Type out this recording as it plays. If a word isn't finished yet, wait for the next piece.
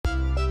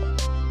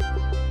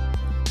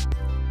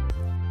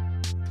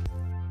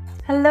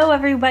Hello,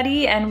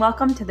 everybody, and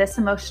welcome to This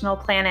Emotional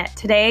Planet.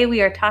 Today, we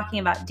are talking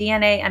about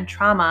DNA and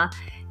trauma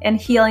and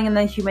healing in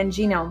the human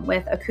genome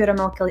with Akuda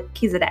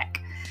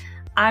Melchizedek.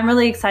 I'm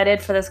really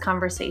excited for this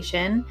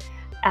conversation.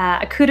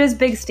 Akuda's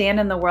big stand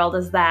in the world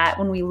is that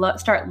when we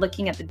start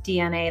looking at the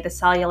DNA, the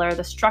cellular,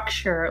 the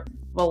structural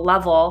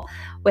level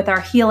with our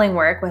healing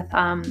work, with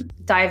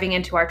diving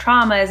into our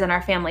traumas and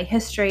our family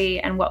history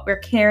and what we're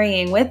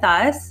carrying with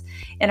us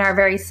in our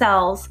very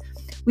cells,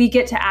 we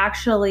get to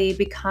actually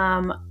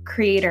become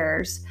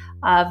creators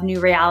of new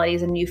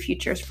realities and new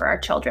futures for our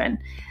children,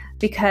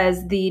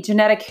 because the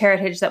genetic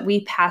heritage that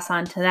we pass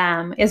on to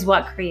them is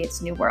what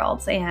creates new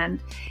worlds. And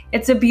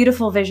it's a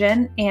beautiful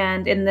vision.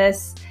 And in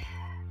this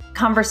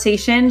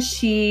conversation,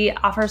 she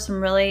offers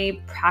some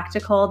really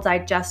practical,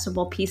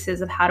 digestible pieces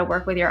of how to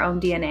work with your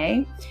own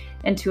DNA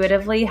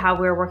intuitively, how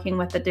we're working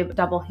with the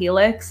double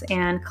helix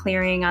and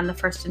clearing on the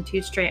first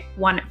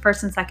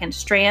and second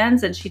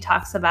strands. And she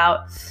talks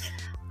about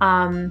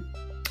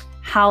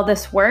how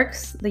this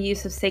works, the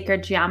use of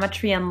sacred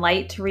geometry and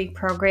light to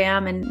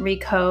reprogram and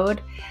recode.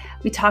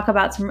 We talk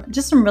about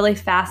some really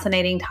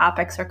fascinating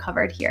topics are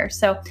covered here.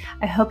 So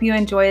I hope you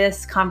enjoy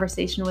this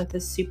conversation with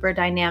this super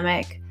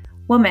dynamic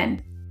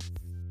woman.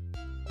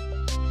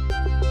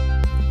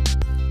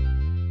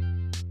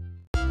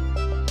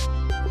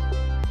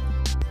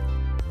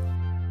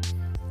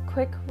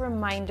 Quick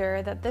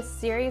reminder that this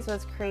series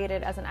was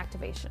created as an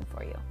activation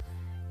for you.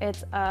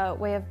 It's a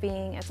way of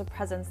being, it's a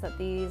presence that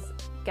these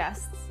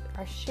guests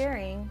are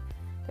sharing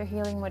their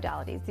healing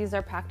modalities. These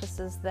are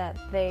practices that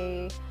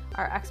they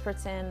are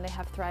experts in, they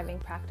have thriving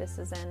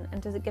practices in,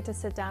 and to get to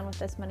sit down with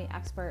this many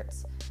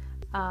experts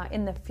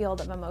in the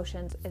field of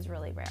emotions is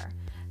really rare.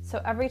 So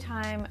every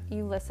time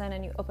you listen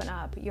and you open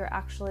up, you're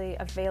actually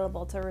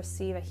available to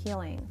receive a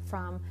healing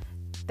from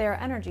their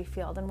energy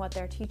field and what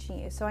they're teaching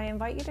you. So I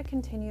invite you to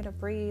continue to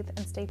breathe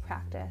and stay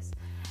practiced.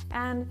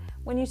 And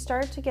when you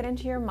start to get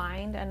into your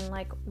mind and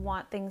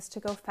want things to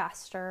go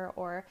faster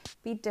or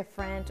be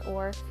different,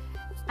 or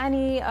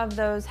any of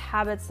those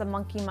habits the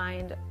monkey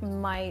mind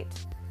might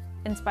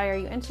inspire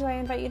you into, I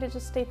invite you to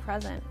just stay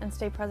present and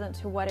stay present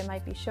to what it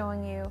might be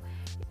showing you.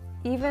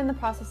 Even the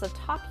process of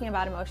talking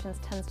about emotions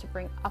tends to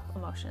bring up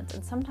emotions.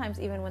 And sometimes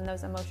even when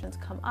those emotions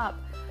come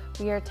up,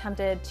 we are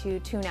tempted to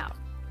tune out.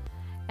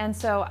 And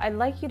so I'd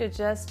like you to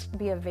just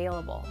be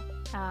available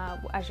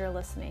as you're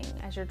listening,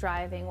 as you're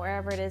driving,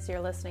 wherever it is you're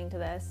listening to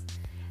this,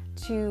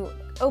 to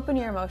open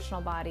your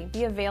emotional body,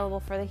 be available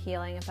for the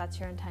healing if that's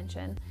your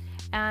intention,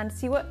 and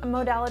see what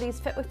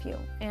modalities fit with you.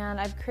 And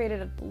I've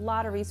created a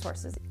lot of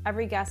resources.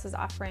 Every guest is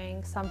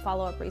offering some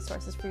follow-up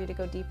resources for you to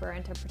go deeper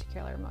into a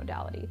particular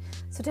modality.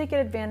 So take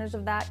advantage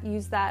of that,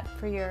 use that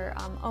for your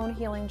own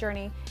healing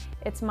journey.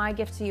 It's my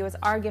gift to you, it's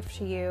our gift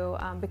to you,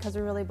 because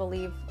we really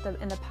believe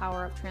in the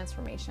power of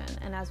transformation.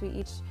 And as we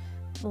each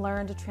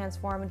learn to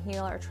transform and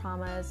heal our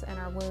traumas and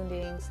our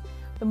woundings,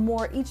 the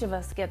more each of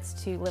us gets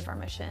to live our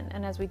mission.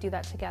 And as we do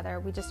that together,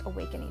 we just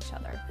awaken each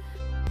other.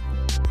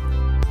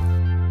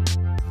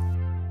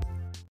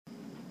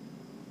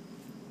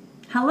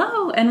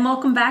 Hello, and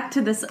welcome back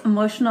to This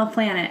Emotional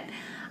Planet.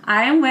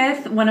 I am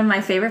with one of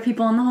my favorite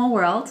people in the whole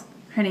world.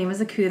 Her name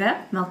is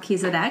Akuda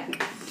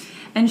Melchizedek,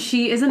 and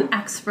she is an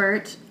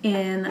expert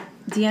in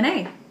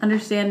DNA,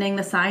 understanding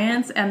the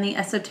science and the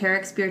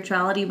esoteric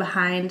spirituality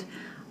behind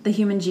the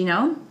human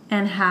genome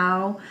and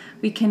how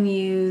we can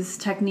use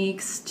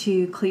techniques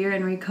to clear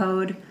and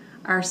recode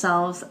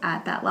ourselves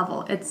at that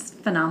level. It's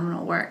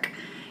phenomenal work,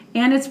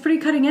 and it's pretty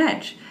cutting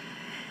edge.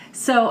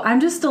 So I'm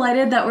just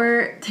delighted that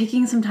we're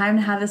taking some time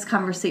to have this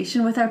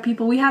conversation with our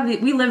people. We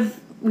live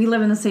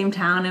in the same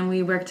town and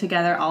we work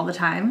together all the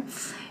time.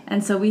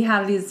 And so we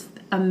have these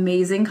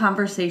amazing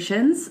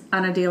conversations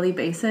on a daily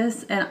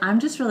basis. And I'm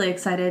just really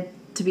excited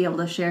to be able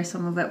to share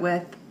some of it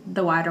with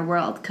the wider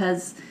world,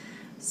 because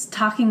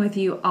talking with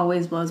you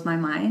always blows my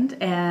mind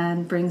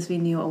and brings me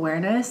new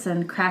awareness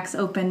and cracks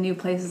open new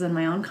places in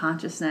my own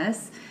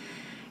consciousness.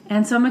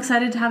 And so I'm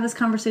excited to have this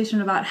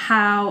conversation about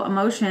how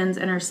emotions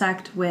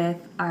intersect with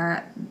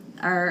our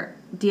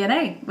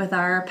DNA, with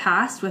our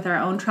past, with our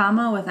own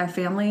trauma, with our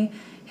family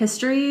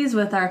histories,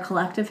 with our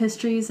collective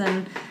histories,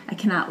 and I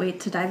cannot wait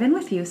to dive in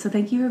with you. So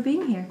thank you for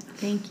being here.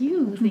 Thank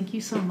you. Thank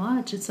you so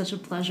much. It's such a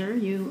pleasure.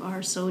 You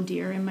are so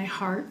dear in my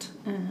heart,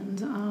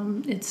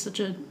 and it's such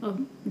a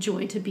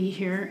joy to be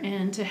here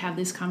and to have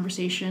this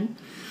conversation,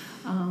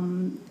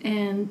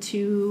 and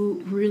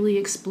to really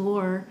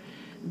explore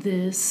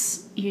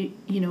this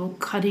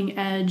cutting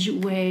edge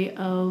way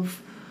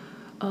of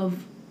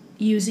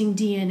using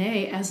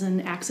DNA as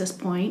an access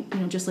point,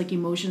 just like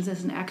emotions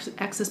as an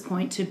access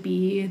point to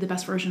be the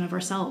best version of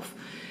ourselves,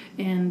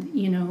 and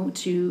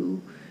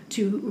to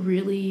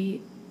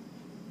really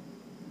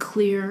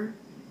clear,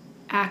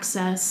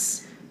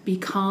 access,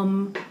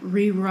 become,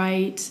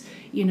 rewrite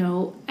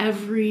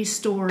every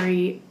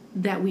story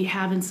that we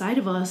have inside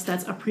of us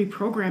that's a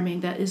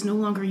pre-programming that is no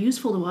longer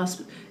useful to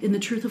us in the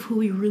truth of who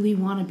we really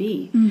want to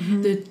be.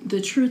 Mm-hmm.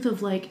 The truth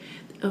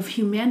of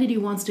humanity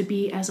wants to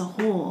be as a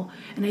whole.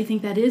 And I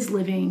think that is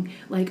living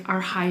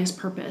our highest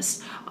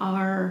purpose,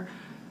 our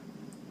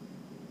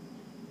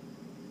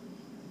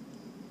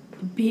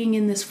being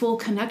in this full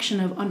connection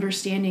of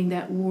understanding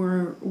that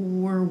we're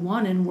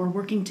one and we're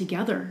working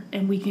together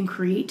and we can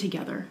create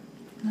together.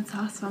 That's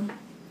awesome.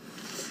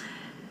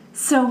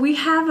 So we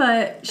have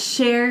a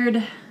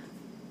shared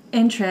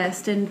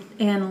interest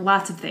in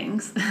lots of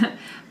things,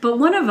 but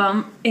one of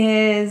them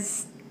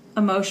is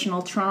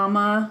emotional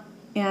trauma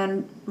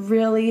and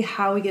really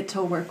how we get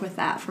to work with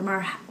that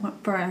for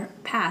our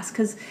past,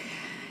 because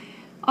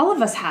all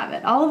of us have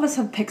it. All of us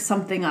have picked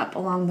something up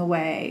along the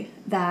way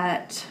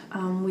that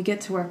we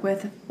get to work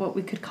with, what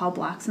we could call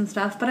blocks and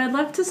stuff. But I'd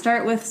love to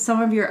start with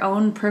some of your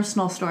own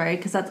personal story,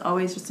 because that's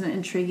always just an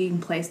intriguing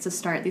place to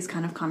start these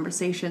kind of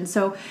conversations.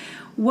 So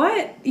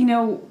what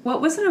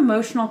was an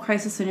emotional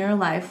crisis in your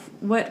life?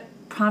 What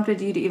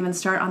prompted you to even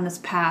start on this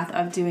path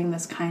of doing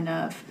this kind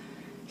of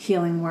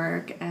healing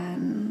work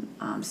and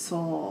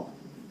soul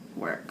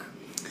work?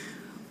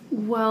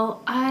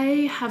 Well,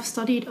 I have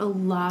studied a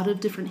lot of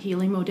different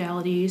healing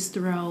modalities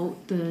throughout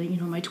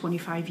my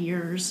 25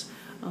 years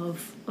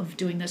of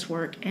doing this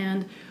work,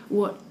 and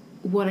what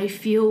I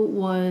feel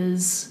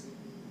was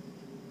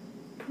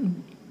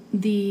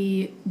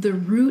the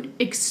root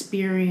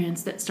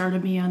experience that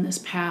started me on this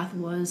path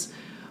was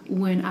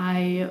when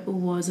I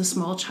was a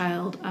small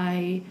child.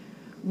 I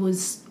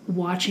was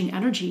watching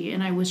energy,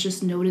 and I was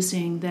just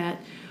noticing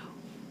that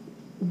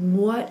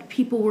what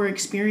people were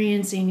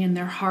experiencing in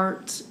their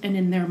heart and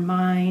in their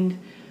mind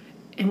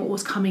and what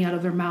was coming out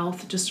of their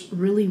mouth just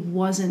really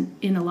wasn't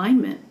in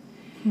alignment.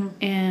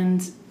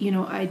 And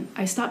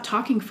I stopped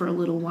talking for a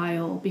little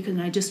while because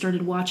I just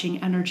started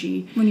watching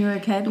energy. When you were a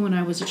kid? When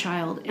I was a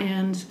child.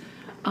 And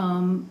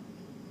I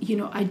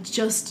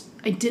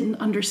didn't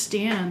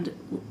understand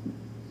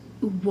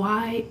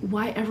why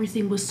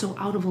everything was so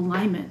out of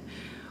alignment,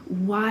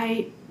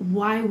 why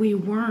we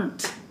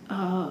weren't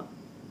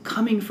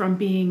coming from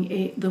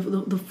being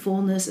the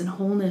fullness and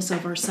wholeness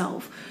of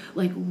ourself.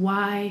 Like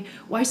why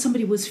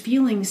somebody was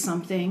feeling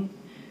something,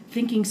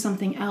 thinking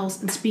something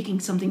else, and speaking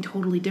something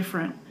totally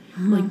different,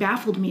 like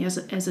baffled me as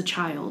a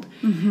child.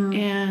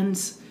 And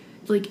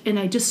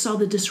I just saw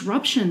the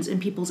disruptions in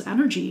people's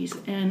energies,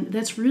 and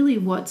that's really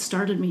what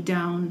started me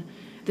down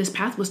this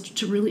path, was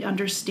to really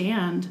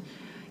understand,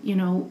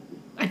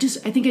 I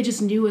think I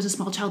just knew as a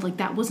small child, like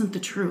that wasn't the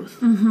truth.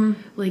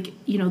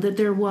 That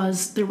there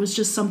was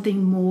just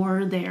something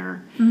more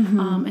there.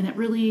 And it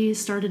really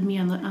started me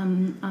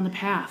on the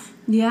path.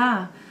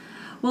 Yeah.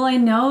 Well, I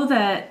know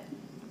that,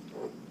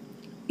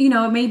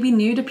 it may be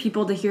new to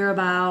people to hear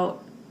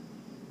about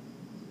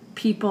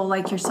people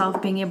like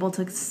yourself being able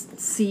to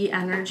see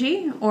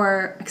energy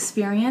or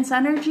experience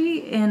energy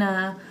in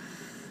a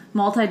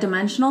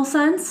multidimensional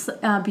sense,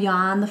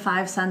 beyond the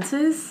five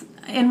senses.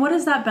 And what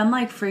has that been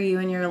like for you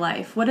in your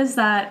life? What does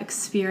that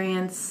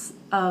experience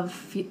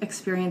of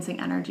experiencing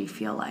energy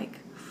feel like?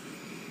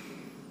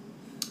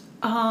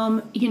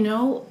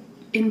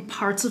 In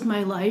parts of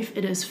my life,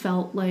 it has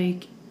felt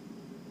like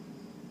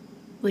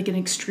an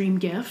extreme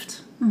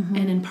gift.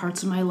 And in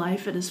parts of my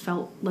life, it has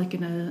felt like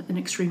an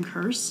extreme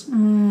curse.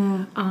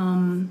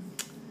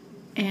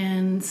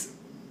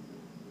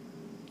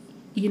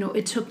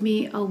 It took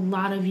me a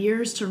lot of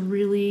years to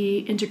really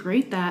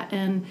integrate that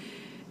and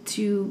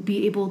to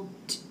be able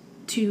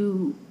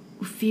to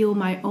feel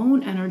my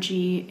own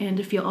energy and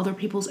to feel other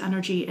people's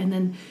energy, and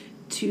then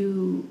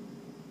to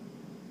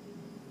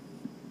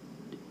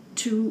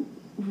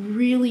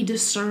really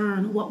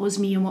discern what was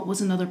me and what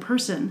was another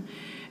person.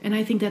 And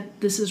I think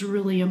that this is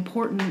really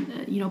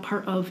important.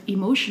 Part of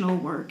emotional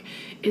work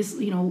is,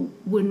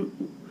 when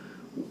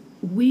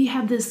we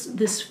have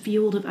this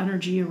field of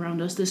energy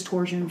around us, this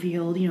torsion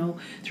field,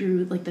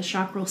 through like the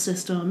chakral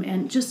system,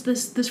 and just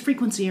this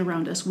frequency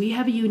around us. We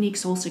have a unique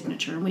soul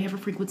signature, and we have a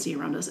frequency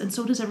around us, and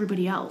so does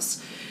everybody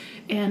else.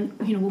 And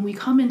when we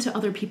come into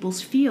other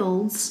people's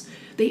fields,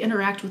 they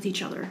interact with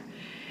each other.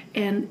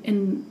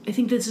 And I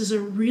think this is a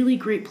really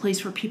great place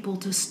for people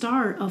to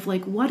start, of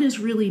like, what is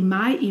really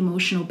my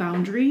emotional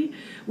boundary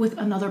with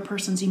another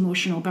person's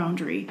emotional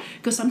boundary?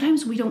 Because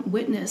sometimes we don't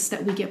witness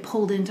that we get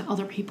pulled into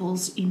other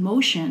people's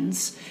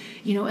emotions,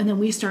 and then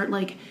we start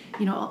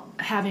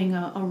having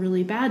a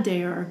really bad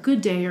day or a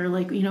good day, or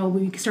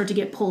we start to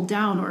get pulled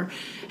down. Or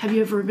have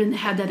you ever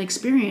had that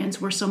experience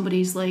where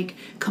somebody's like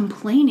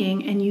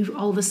complaining, and you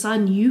all of a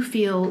sudden you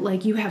feel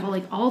like you have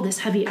like all this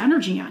heavy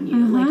energy on you,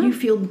 like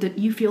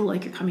you feel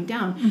like you're coming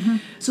down.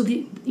 So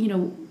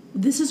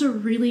this is a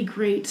really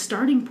great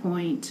starting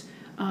point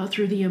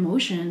through the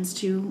emotions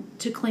to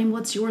claim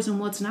what's yours and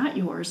what's not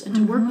yours, and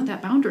to work with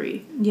that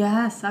boundary.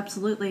 Yes,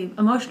 absolutely.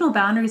 Emotional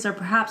boundaries are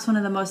perhaps one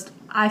of the most,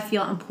 I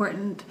feel,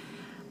 important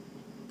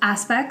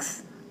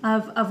aspects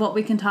of what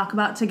we can talk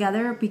about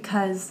together,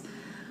 because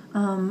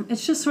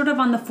it's just sort of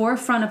on the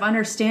forefront of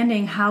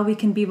understanding how we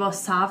can be both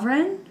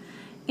sovereign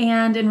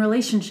and in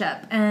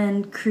relationship,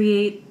 and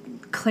create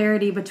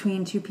clarity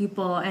between two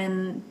people,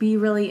 and be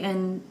really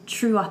in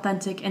true,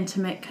 authentic,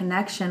 intimate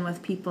connection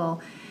with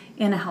people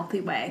in a healthy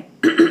way.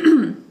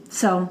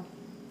 So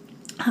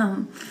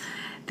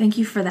thank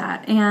you for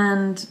that.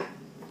 And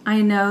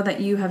I know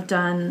that you've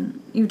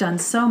done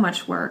so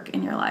much work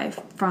in your life,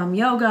 from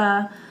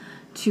yoga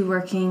to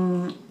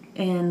working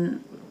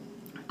in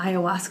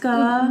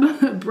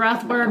ayahuasca,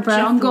 breathwork,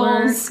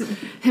 jungles,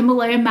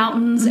 Himalaya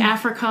mountains,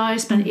 Africa. I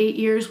spent 8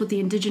 years with the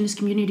indigenous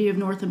community of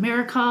North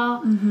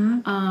America.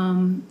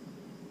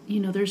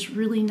 There's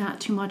really not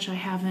too much I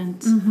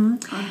haven't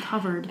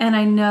uncovered. And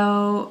I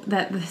know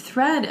that the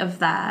thread of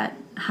that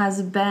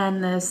has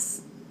been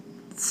this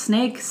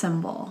snake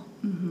symbol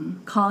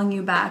calling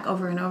you back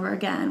over and over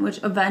again,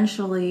 which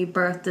eventually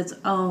birthed its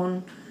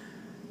own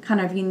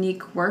kind of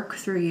unique work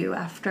through you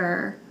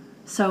after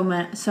so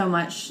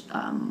much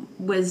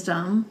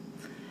wisdom.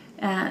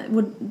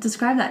 Would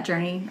describe that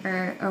journey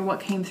or what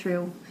came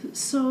through.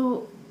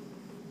 So,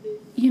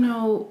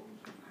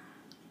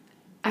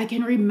 I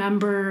can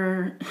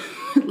remember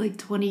like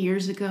 20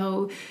 years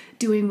ago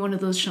doing one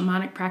of those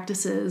shamanic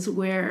practices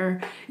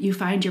where you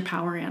find your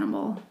power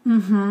animal.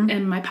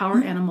 And my power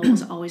animal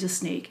was always a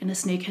snake, and a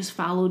snake has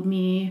followed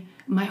me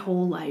my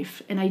whole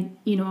life. And I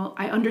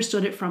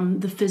understood it from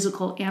the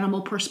physical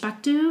animal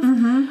perspective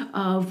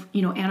of,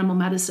 animal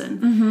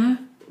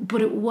medicine.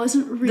 But it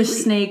wasn't really... The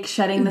snake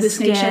shedding the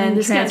skin,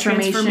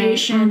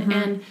 transformation.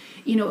 And,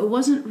 it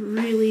wasn't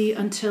really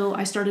until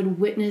I started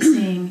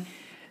witnessing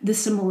the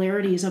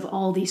similarities of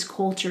all these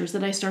cultures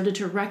that I started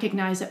to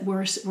recognize that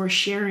we're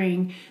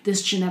sharing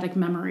this genetic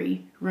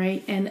memory,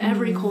 right? And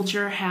every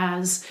culture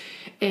has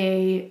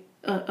a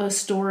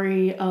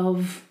story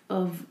of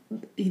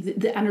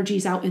the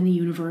energies out in the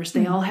universe.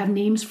 They all have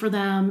names for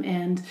them,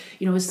 and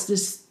it's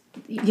this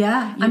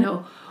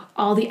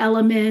all the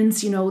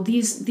elements.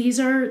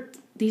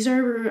 These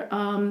are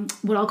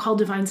what I'll call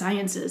divine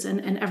sciences,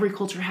 and every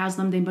culture has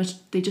them.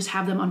 They just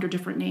have them under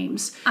different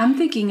names. I'm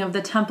thinking of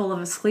the Temple of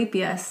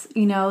Asclepius,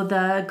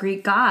 the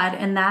Greek god,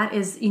 and that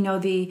is,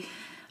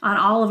 on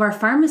all of our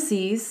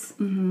pharmacies,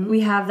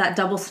 we have that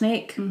double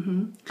snake,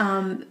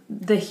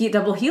 the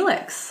double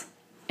helix.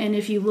 And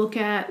if you look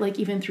at, like,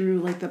 even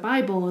through, like, the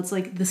Bible, it's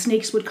like the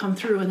snakes would come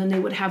through and then they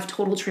would have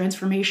total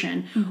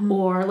transformation.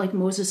 Or, like,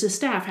 Moses'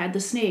 staff had the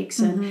snakes.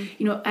 And,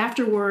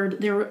 afterward,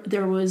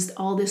 there was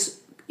all this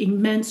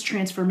immense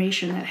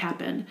transformation that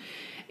happened.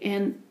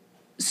 And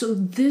so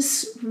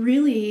this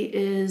really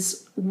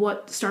is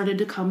what started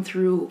to come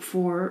through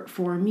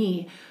for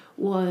me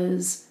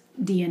was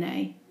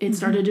DNA. It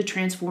started to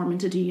transform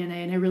into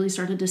DNA, and I really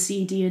started to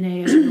see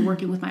DNA. I started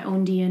working with my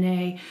own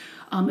DNA.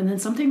 And then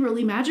something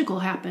really magical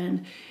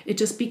happened. It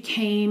just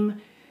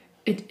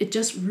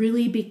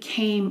really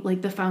became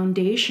like the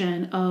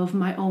foundation of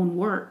my own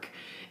work.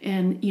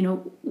 And,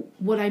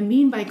 what I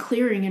mean by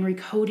clearing and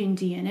recoding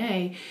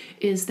DNA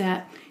is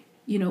that,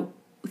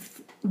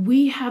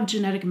 we have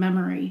genetic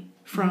memory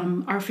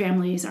from our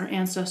families, our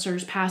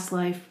ancestors, past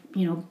life,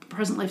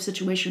 present life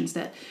situations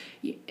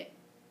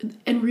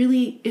and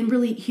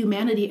really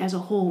humanity as a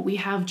whole, we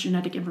have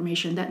genetic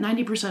information. That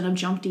 90% of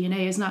junk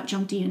DNA is not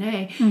junk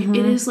DNA.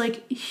 It is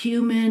like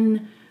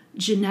human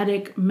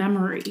genetic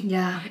memory.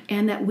 Yeah.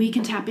 And that we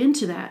can tap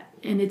into that.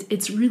 And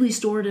it's really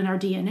stored in our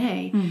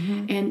DNA.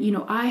 And,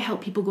 I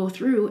help people go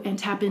through and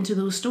tap into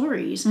those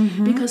stories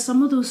because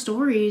some of those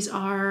stories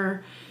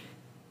are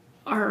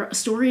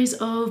stories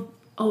of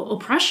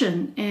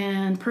oppression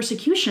and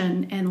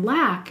persecution and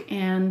lack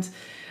and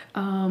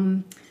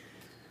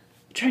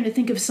trying to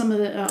think of some of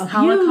the abuse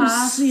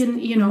Holocaust.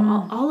 And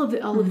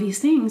all of these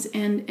things,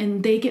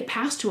 and they get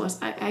passed to us.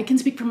 I can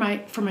speak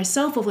for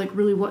myself of like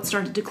really what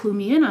started to clue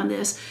me in on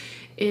this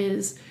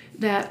is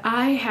that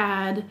I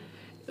had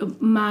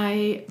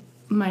my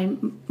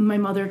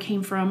mother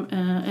came from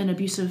an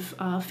abusive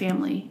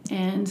family,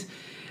 and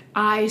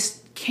I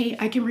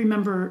can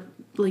remember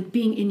like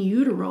being in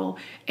utero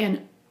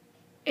and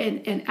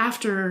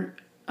after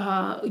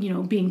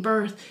being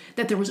birthed,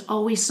 that there was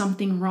always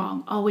something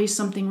wrong.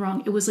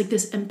 It was like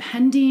this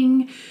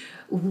impending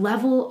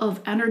level of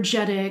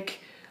energetic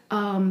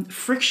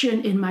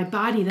friction in my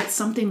body that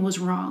something was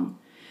wrong.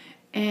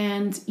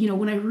 And,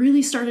 when I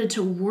really started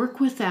to work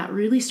with that,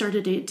 really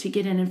started to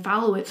get in and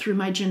follow it through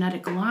my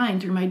genetic line,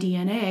 through my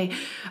DNA,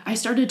 I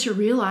started to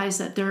realize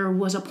that there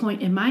was a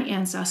point in my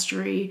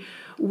ancestry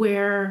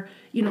where,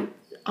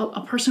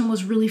 a person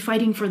was really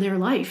fighting for their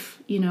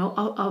life.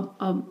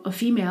 A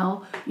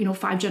female,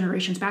 5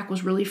 generations back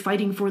was really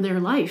fighting for their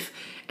life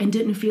and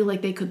didn't feel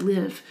like they could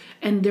live.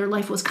 And their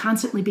life was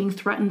constantly being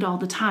threatened all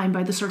the time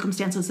by the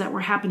circumstances that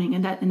were happening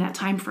in that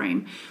time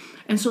frame.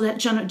 And so that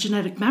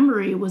genetic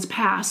memory was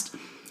passed.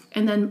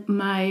 And then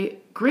my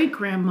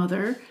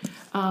great-grandmother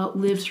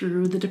lived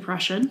through the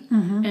Depression.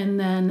 And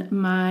then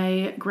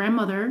my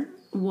grandmother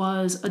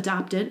was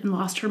adopted and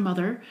lost her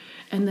mother.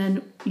 And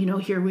then,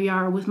 here we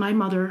are with my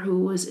mother who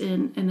was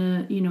in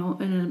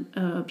an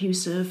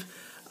abusive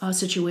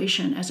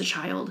situation as a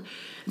child.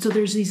 And so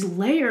there's these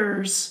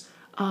layers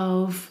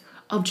of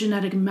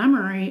genetic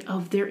memory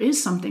of there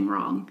is something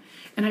wrong.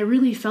 And I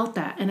really felt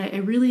that. And I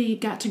really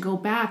got to go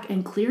back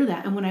and clear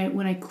that. And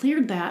when I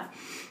cleared that,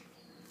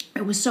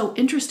 it was so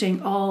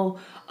interesting. All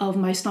of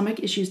my stomach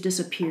issues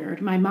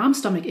disappeared. My mom's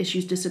stomach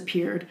issues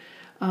disappeared.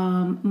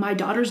 My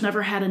daughters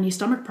never had any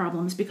stomach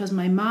problems because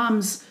my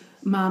mom's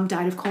mom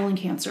died of colon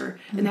cancer.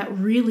 And that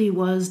really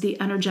was the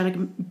energetic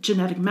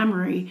genetic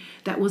memory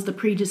that was the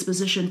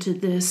predisposition to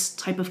this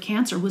type of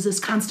cancer, was this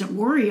constant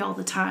worry all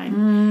the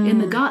time in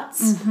the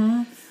guts.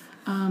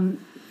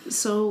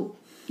 So,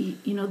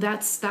 you know,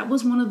 that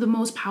was one of the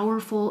most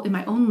powerful in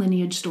my own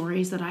lineage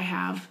stories that I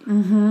have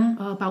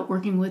about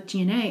working with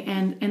DNA,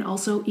 and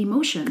also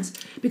emotions,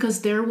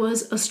 because there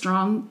was a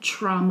strong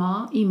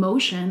trauma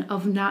emotion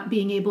of not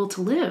being able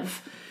to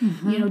live,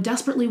 you know,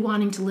 desperately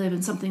wanting to live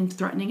and something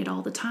threatening it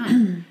all the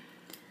time.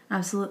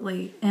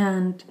 Absolutely.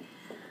 And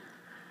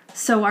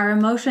so our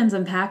emotions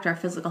impact our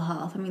physical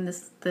health. I mean,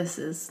 this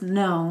is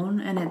known,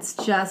 and it's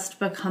just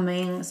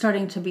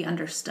starting to be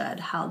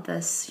understood how the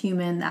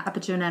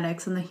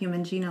epigenetics and the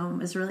human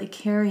genome is really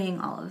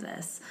carrying all of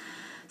this.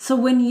 So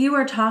when you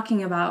are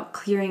talking about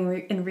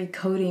clearing and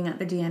recoding at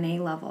the DNA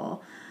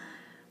level,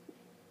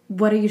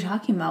 what are you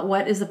talking about?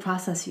 What is the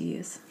process you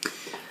use?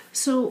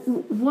 So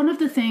one of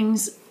the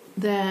things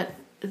that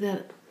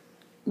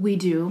we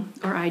do,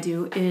 or I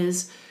do,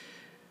 is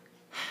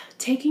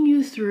taking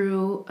you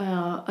through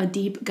a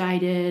deep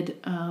guided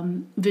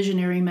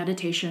visionary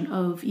meditation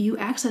of you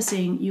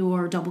accessing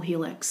your double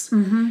helix.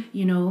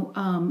 You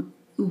know,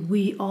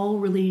 we all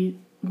really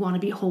want to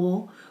be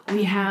whole.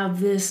 We have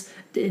this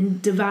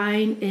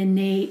divine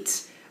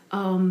innate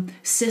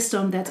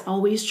system that's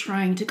always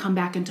trying to come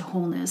back into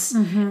wholeness.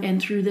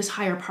 And through this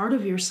higher part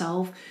of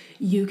yourself,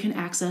 you can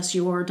access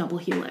your double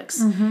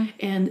helix.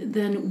 And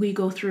then we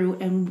go through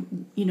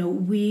and, you know,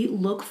 we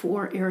look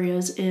for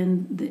areas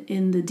in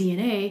the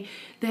DNA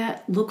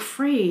that look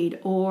frayed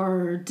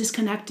or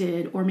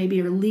disconnected, or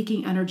maybe are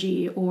leaking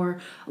energy,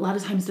 or a lot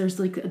of times there's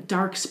like a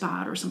dark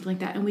spot or something like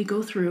that. And we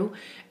go through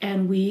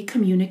and we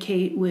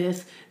communicate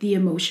with the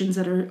emotions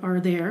that are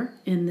there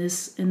in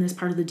this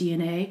part of the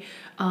DNA.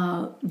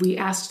 We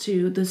ask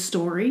to the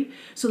story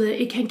so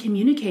that it can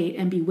communicate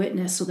and be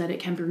witnessed, so that it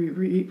can be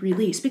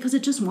released, because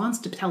it just wants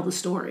to tell the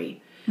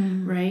story,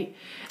 right?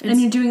 And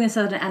you're doing this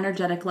at an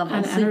energetic level.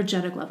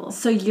 Energetic level.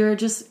 So you're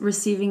just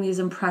receiving these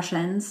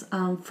impressions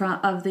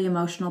of the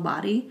emotional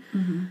body.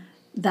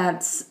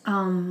 That's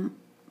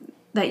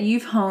that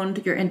you've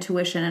honed your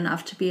intuition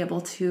enough to be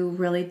able to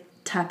really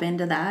tap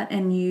into that,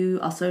 and you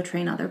also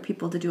train other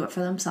people to do it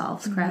for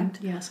themselves, correct?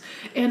 Yes.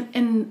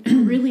 And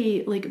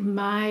really, like,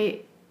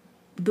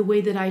 the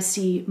way that I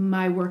see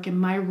my work and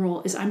my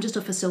role is I'm just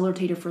a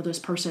facilitator for this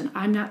person.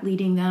 I'm not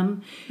leading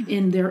them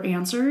in their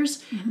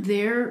answers.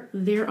 They're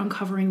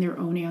uncovering their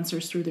own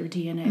answers through their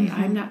DNA.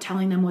 I'm not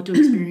telling them what to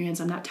experience.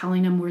 I'm not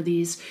telling them where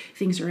these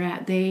things are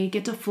at. They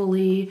get to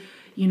fully,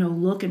 you know,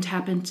 look and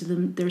tap into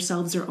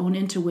themselves, their own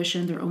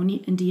intuition, their own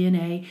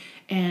DNA,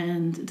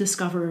 and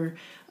discover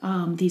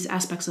these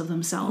aspects of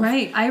themselves.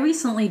 Right. I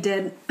recently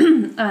did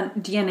a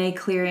DNA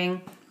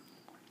clearing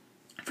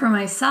for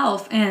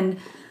myself, and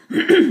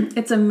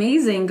it's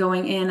amazing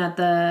going in at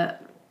the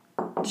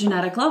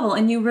genetic level,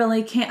 and you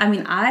really can't. I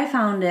mean, I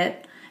found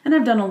it, and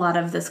I've done a lot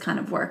of this kind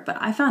of work, but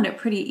I found it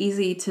pretty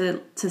easy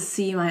to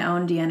see my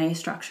own DNA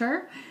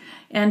structure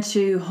and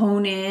to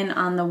hone in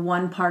on the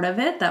one part of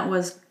it that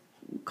was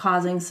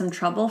causing some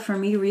trouble for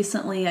me.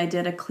 Recently, I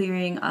did a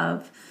clearing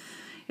of,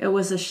 it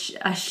was a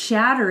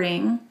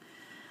shattering.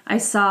 I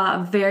saw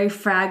a very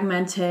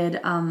fragmented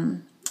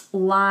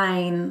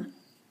line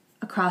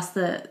across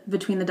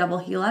between the double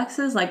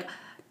helixes, like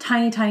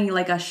tiny,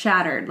 like a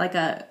shattered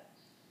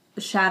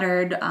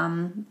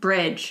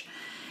bridge.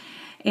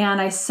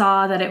 And I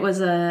saw that it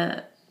was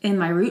in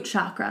my root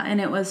chakra,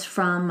 and it was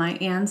from my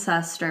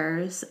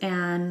ancestors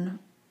and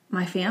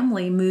my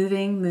family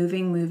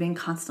moving,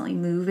 constantly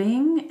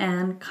moving,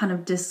 and kind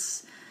of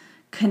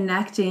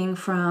disconnecting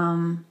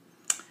from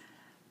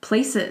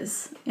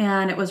places.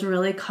 And it was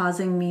really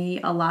causing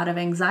me a lot of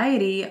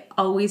anxiety,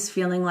 always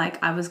feeling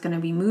like I was going to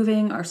be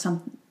moving, or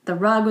the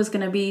rug was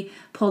going to be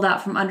pulled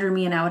out from under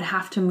me and I would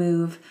have to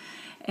move.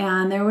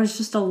 And there was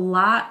just a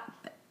lot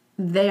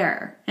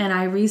there. And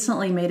I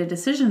recently made a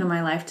decision in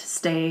my life to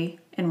stay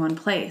in one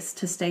place,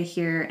 to stay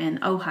here in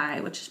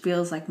Ojai, which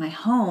feels like my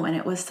home. And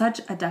it was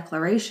such a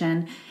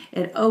declaration.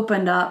 It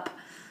opened up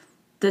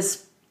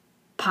this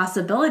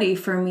possibility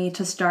for me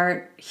to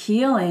start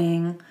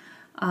healing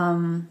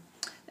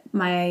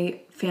my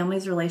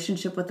family's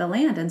relationship with the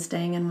land, and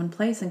staying in one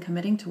place and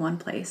committing to one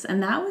place.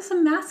 And that was a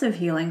massive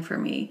healing for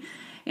me.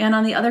 And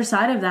on the other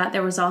side of that,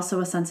 there was also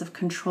a sense of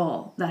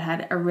control that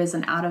had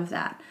arisen out of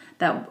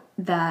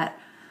that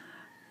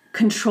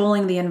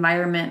controlling the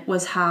environment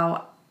was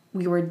how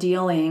we were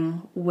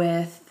dealing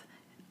with,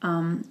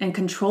 and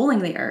controlling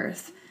the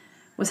earth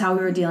was how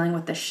we were dealing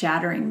with the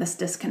shattering, this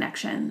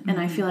disconnection. And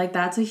I feel like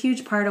that's a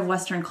huge part of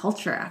Western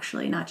culture,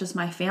 actually, not just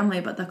my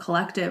family, but the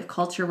collective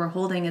culture we're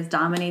holding is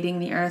dominating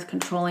the earth,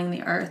 controlling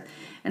the earth,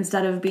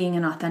 instead of being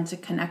an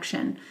authentic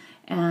connection.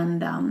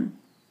 And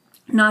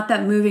not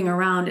that moving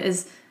around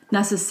is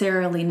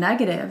necessarily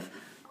negative,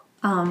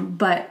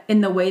 but in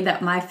the way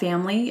that my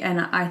family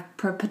and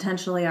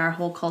potentially our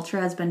whole culture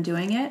has been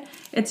doing it,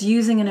 it's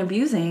using and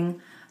abusing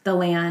the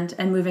land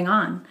and moving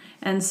on.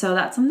 And so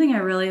that's something I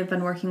really have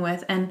been working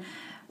with. And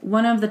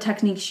one of the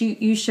techniques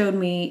you showed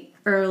me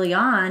early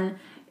on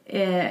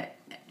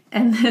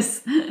and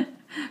this,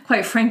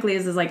 quite frankly,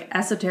 is like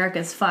esoteric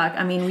as fuck.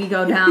 I mean, we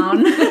go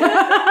down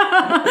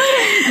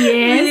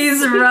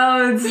these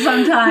roads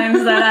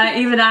sometimes that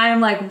I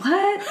am like,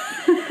 what?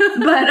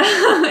 But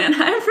and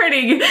I'm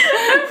pretty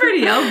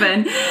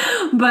open.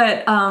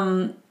 But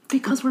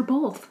because we're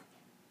both.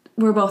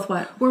 We're both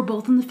what? We're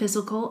both in the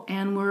physical,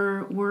 and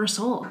we're a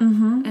soul,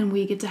 and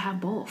we get to have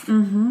both.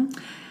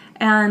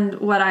 And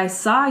what I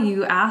saw,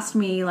 you asked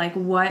me like,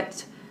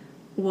 what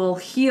will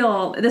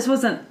heal? This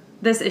wasn't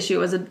this issue; it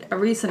was a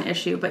recent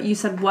issue. But you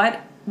said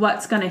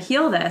what's going to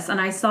heal this?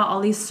 And I saw all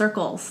these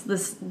circles,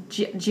 this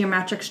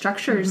geometric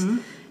structures,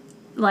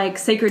 like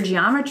sacred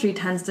geometry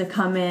tends to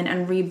come in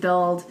and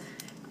rebuild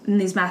in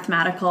these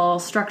mathematical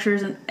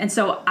structures, and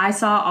so I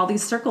saw all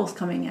these circles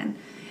coming in.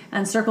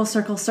 And circles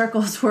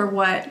were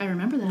what I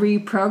remember that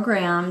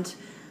reprogrammed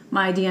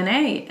my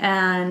DNA.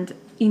 And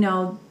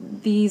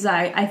these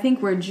I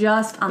think we're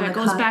just on that the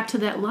goes back to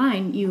that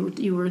line.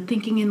 You were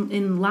thinking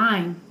in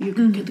line. You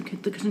could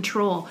the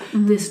control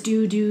this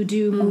do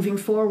moving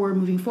forward.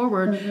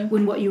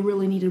 When what you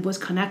really needed was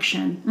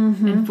connection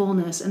and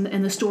fullness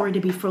and the story to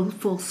be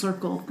full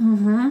circle.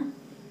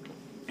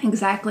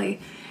 Exactly.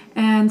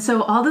 And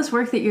so all this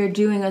work that you're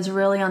doing is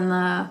really on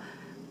the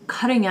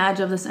cutting edge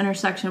of this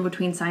intersection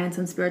between science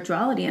and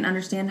spirituality, and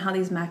understand how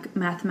these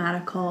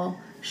mathematical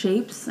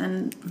shapes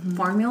and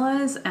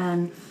formulas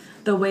and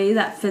the way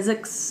that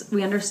physics,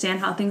 we understand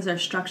how things are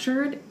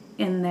structured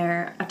in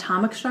their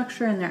atomic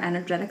structure and their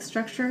energetic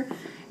structure.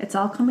 It's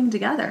all coming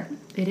together.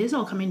 It is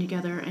all coming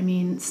together. I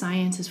mean,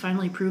 science is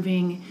finally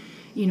proving,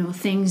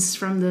 things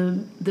from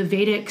the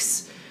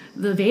Vedas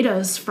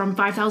from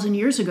 5,000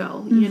 years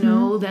ago,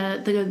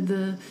 that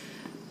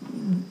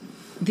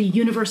the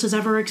universe is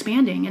ever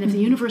expanding. And if the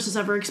universe is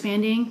ever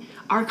expanding,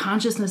 our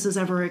consciousness is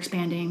ever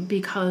expanding,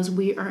 because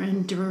we are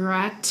in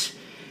direct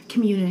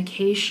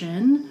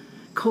communication,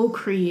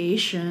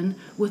 co-creation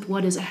with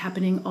what is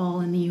happening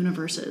all in the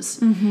universes.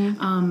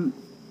 And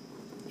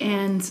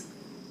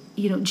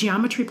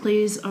geometry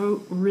plays a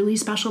really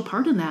special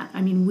part in that.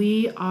 I mean,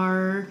 we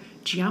are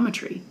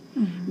geometry.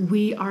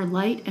 We are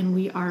light, and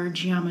we are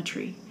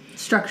geometry.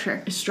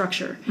 Structure.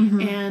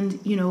 And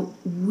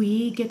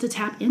we get to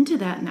tap into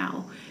that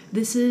now.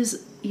 This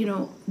is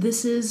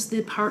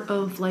the part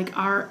of like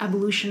our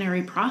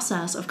evolutionary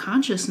process of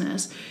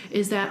consciousness,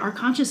 is that our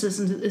consciousness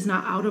is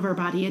not out of our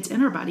body, it's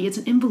in our body. It's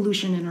an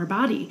involution in our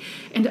body.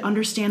 And to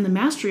understand the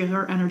mastery of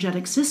our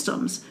energetic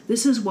systems,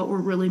 this is what we're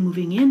really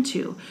moving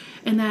into.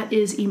 And that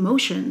is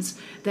emotions,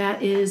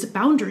 that is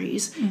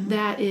boundaries,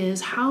 that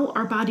is how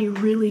our body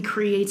really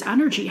creates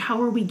energy.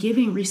 How are we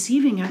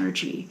receiving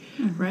energy,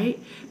 right?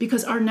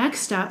 Because our next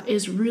step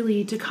is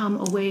really to come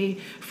away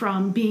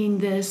from being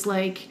this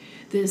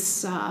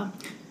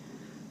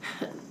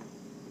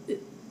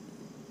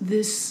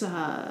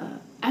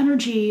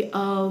energy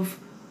of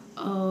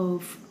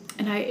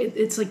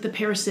it's like the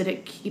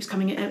parasitic keeps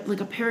coming in,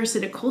 like a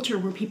parasitic culture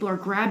where people are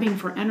grabbing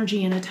for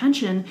energy and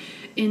attention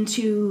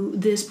into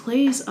this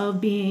place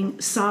of being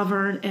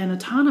sovereign and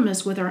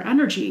autonomous with our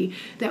energy,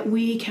 that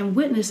we can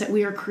witness that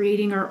we are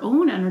creating our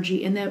own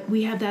energy, and that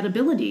we have that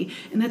ability,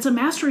 and that's a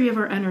mastery of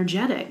our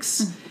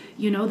energetics.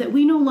 That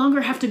we no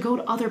longer have to go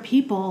to other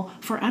people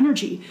for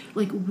energy.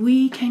 Like,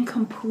 we can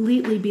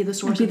completely be the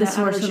source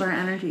of our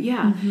energy.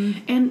 Yeah.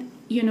 And,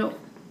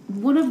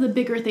 one of the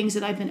bigger things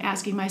that I've been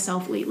asking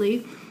myself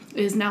lately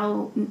is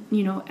now,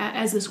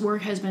 as this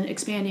work has been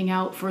expanding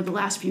out for the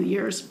last few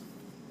years,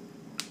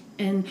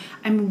 and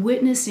I'm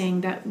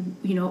witnessing that,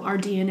 our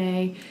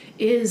DNA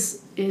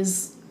is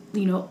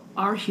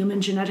our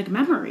human genetic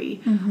memory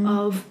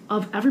of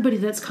everybody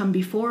that's come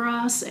before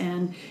us,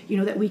 and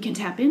that we can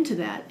tap into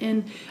that.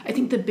 And I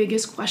think the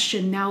biggest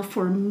question now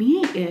for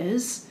me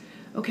is,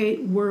 okay,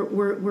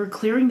 we're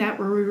clearing that,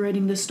 we're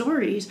rewriting the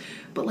stories,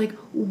 but like,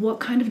 what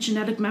kind of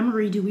genetic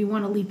memory do we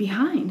want to leave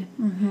behind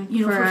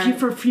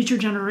for future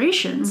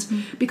generations?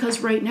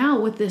 Because right now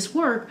with this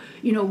work,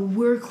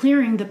 we're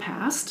clearing the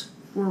past.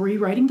 We're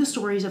rewriting the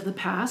stories of the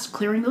past,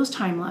 clearing those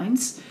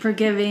timelines.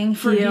 Forgiving,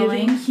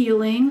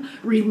 healing,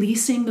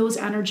 releasing those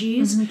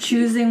energies.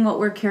 Choosing what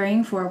we're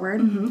carrying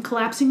forward.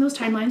 Collapsing those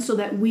timelines so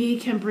that we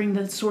can bring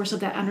the source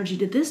of that energy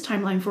to this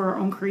timeline for our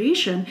own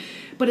creation.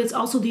 But it's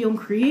also the own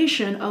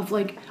creation of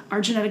like our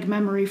genetic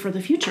memory for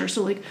the future.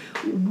 So like,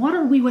 what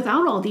are we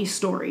without all these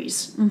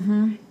stories?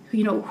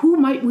 Who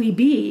might we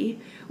be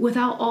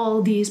without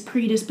all these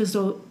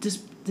predisposed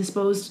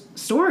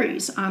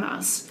stories on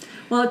us?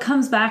 Well, it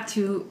comes back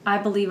to, I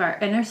believe, our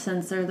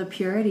innocence, or the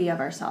purity of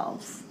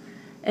ourselves.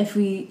 If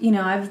we,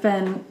 I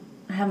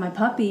have my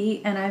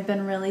puppy, and I've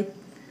been really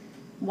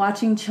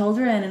watching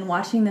children and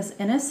watching this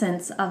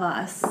innocence of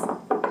us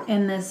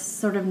in this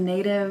sort of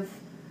native,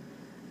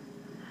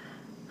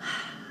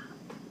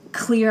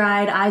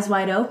 clear-eyed, eyes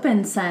wide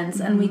open sense.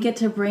 And we get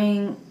to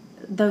bring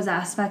those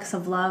aspects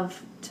of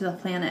love to the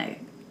planet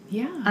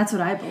Yeah. That's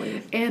what I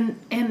believe.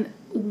 And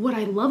what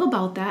I love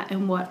about that,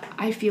 and what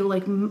I feel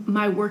like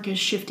my work is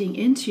shifting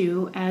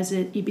into as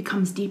it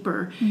becomes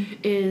deeper,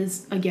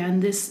 is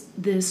again this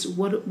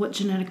what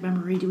genetic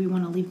memory do we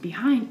want to leave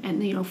behind?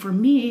 And you know, for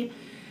me,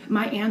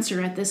 my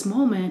answer at this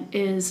moment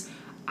is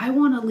I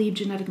want to leave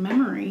genetic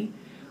memory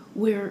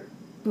where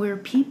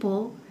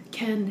people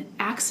can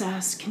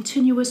access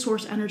continuous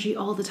source energy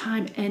all the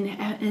time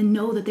and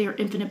know that they are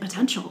infinite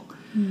potential.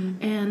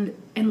 And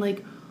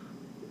like,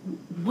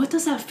 what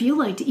does that feel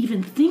like to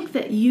even think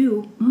that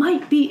you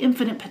might be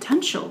infinite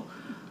potential?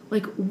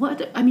 Like,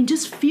 what, I mean,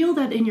 just feel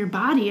that in your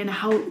body and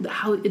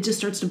how it just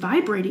starts to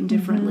vibrating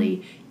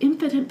differently.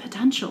 Infinite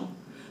potential.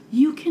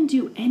 You can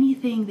do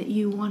anything that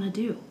you want to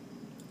do.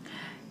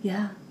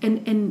 Yeah.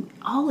 And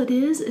all it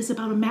is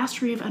about a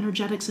mastery of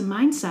energetics and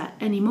mindset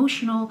and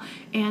emotional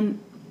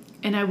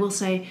and I will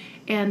say,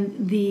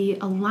 and the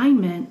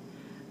alignment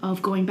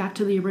of going back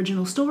to the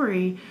original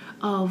story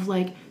of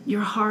like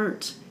your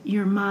heart,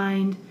 your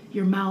mind,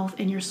 your mouth,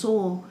 and your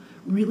soul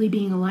really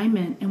being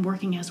alignment and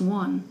working as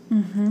one.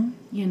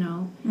 You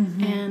know?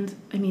 And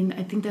I mean,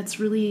 I think that's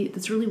really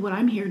what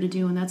I'm here to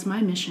do, and that's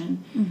my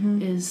mission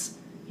is,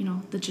 you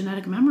know, the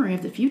genetic memory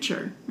of the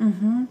future.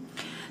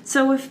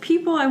 So if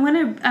people, I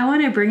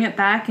want to bring it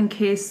back in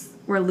case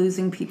we're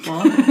losing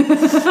people, because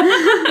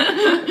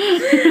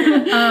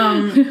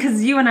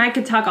you and I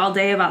could talk all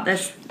day about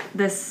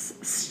this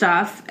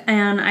stuff,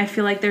 and I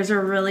feel like there's a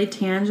really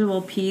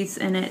tangible piece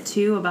in it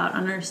too about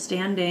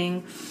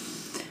understanding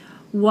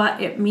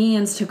what it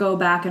means to go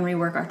back and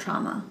rework our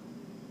trauma,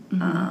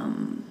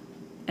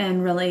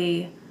 and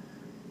really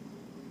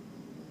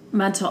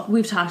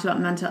we've talked about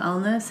mental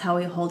illness, how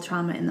we hold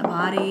trauma in the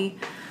body.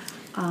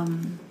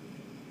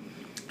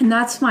 And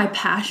that's my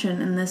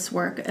passion in this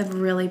work of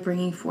really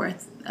bringing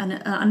forth an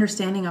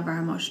understanding of our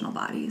emotional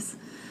bodies.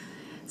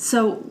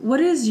 So what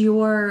is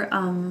your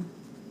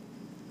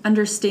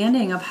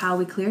understanding of how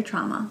we clear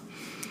trauma?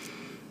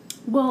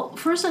 Well,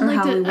 first I'd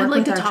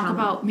like to talk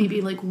about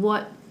maybe like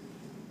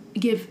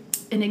give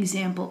an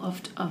example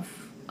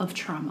of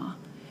trauma.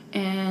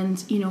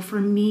 And, you know,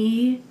 for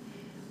me,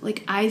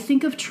 like I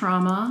think of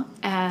trauma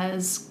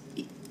as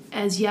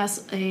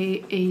yes,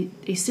 a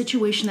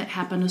situation that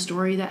happened, a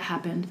story that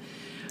happened.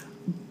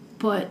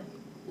 But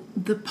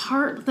the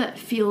part that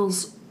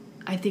feels,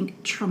 I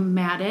think,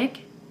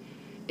 traumatic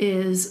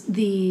is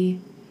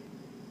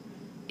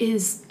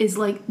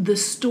like the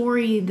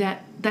story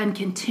that then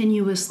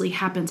continuously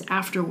happens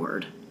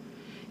afterward.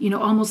 You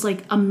know, almost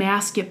like a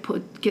mask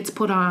gets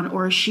put on,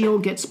 or a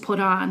shield gets put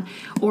on,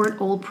 or an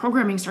old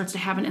programming starts to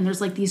happen, and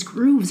there's like these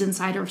grooves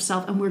inside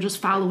ourselves, and we're just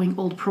following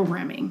old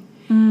programming,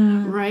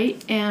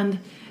 right? And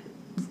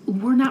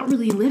we're not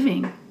really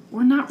living.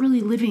 We're not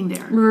really living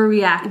there. We're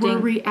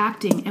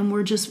reacting, and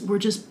we're just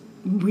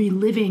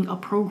reliving a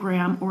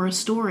program or a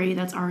story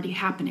that's already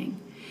happening.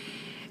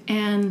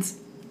 And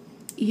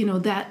you know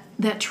that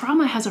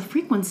trauma has a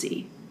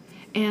frequency,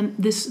 and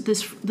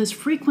this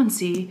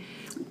frequency,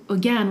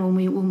 again,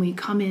 when we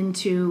come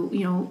into,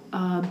 you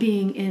know,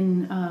 being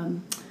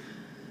in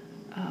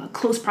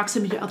close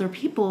proximity to other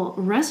people,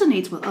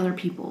 resonates with other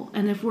people.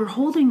 And if we're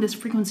holding this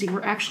frequency,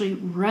 we're actually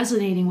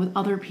resonating with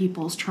other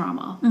people's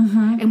trauma,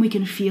 and we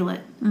can feel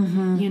it,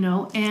 you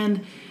know,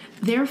 and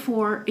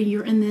therefore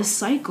you're in this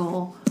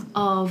cycle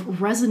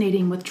of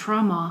resonating with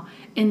trauma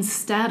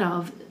instead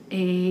of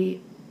an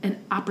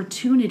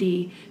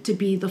opportunity to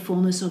be the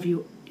fullness of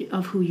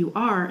who you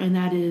are, and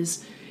that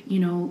is, you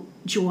know,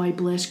 joy,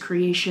 bliss,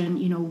 creation,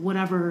 you know,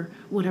 whatever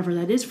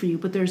that is for you.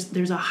 But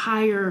there's a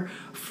higher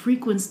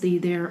frequency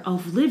there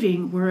of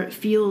living where it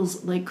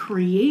feels like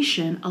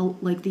creation,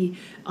 like the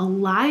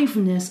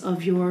aliveness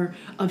of your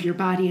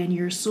body and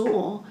your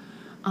soul,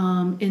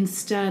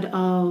 instead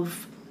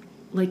of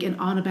like an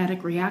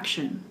automatic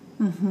reaction.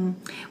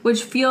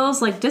 Which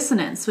feels like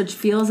dissonance, which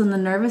feels in the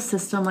nervous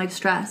system like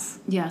stress.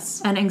 Yes.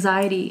 And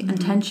anxiety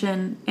and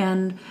tension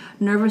and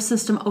nervous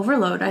system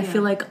overload. I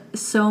feel like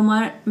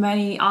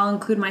many, I'll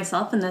include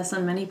myself in this,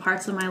 in many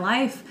parts of my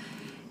life,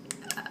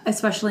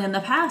 especially in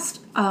the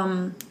past,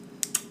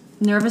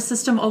 nervous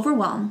system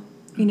overwhelm,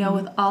 you know,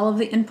 with all of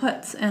the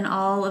inputs and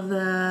all of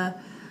the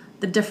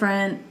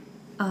different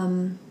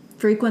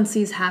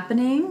frequencies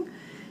happening.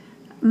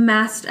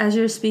 As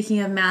you're speaking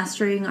of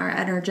mastering our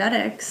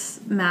energetics,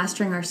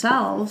 mastering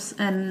ourselves,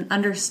 and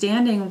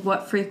understanding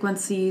what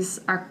frequencies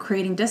are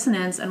creating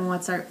dissonance and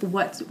what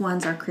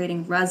ones are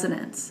creating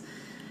resonance.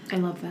 I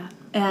love that.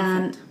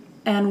 And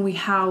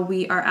how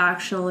we are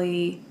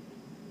actually,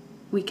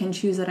 we can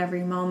choose at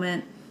every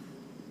moment.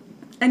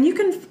 And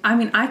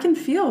I can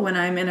feel when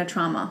I'm in a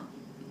trauma.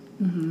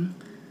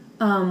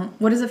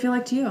 What does it feel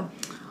like to you?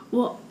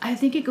 Well, I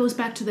think it goes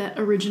back to that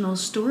original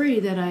story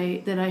that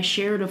I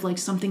shared of like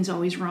something's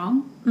always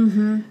wrong.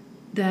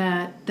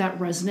 That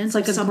resonance,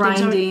 like a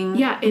grinding.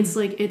 It's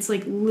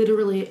like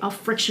literally a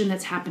friction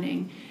that's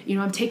happening. You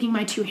know, I'm taking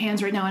my two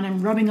hands right now and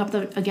I'm rubbing up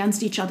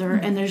against each other,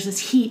 and there's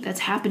this heat that's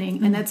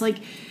happening, and that's like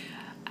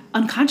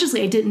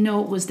unconsciously I didn't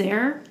know it was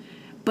there,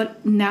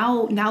 but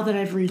now that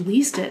I've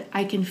released it,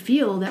 I can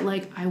feel that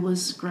like I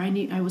was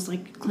grinding, I was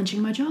like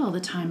clenching my jaw all the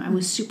time. I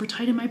was super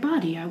tight in my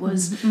body. I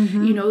was,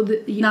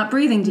 not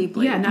breathing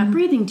deeply. Yeah, not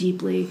breathing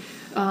deeply.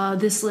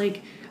 This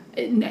like,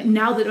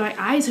 now that my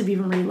eyes have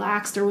even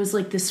relaxed, there was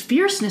like this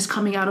fierceness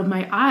coming out of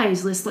my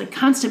eyes, this like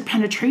constant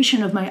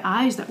penetration of my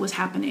eyes that was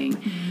happening.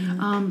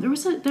 There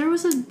was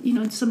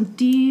a some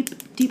deep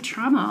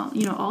trauma,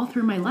 all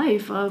through my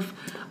life of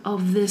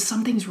this,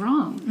 something's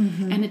wrong.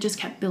 And it just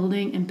kept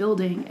building and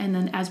building. And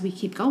then as we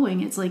keep going,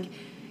 it's like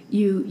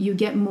you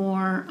get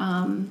more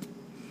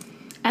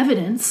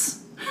evidence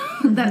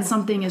that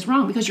something is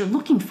wrong because you're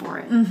looking for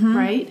it,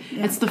 right?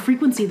 Yeah. It's the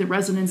frequency, the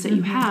resonance that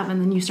you have, and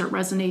then you start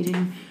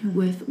resonating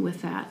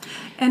with that.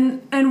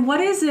 And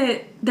what is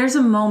it? There's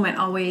a moment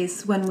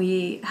always when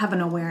we have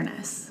an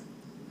awareness,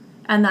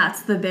 and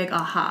that's the big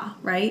aha,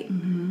 right?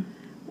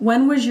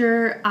 When was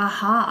your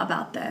aha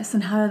about this,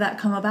 and how did that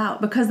come about?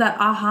 Because that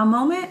aha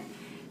moment,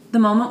 the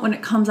moment when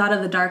it comes out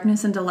of the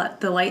darkness into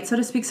the light, so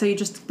to speak, so you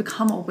just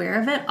become aware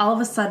of it, all of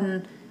a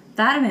sudden,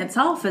 that in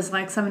itself is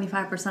like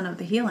 75% of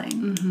the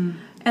healing.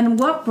 And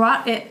what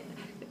brought it,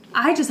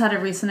 I just had a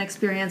recent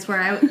experience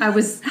where I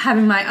was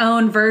having my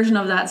own version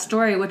of that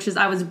story, which is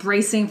I was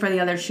bracing for the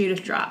other shoe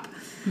to drop.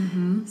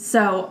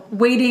 So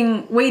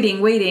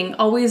waiting,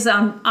 always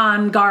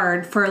on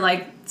guard for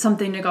like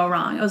something to go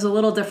wrong. It was a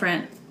little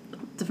different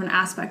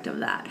aspect of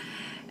that.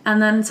 And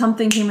then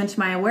something came into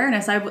my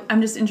awareness.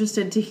 I'm just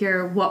interested to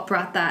hear what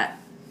brought that.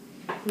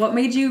 What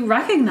made you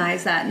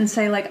recognize that and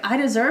say, like, I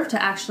deserve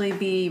to actually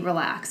be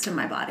relaxed in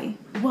my body?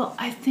 Well,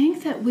 I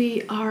think that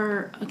we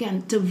are,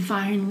 again,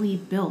 divinely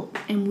built,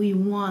 and we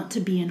want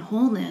to be in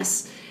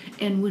wholeness.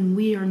 And when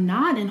we are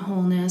not in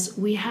wholeness,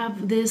 we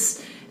have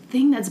this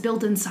thing that's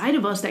built inside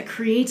of us that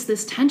creates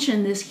this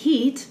tension, this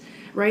heat,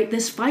 right?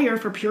 This fire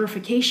for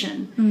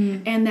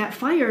purification. And that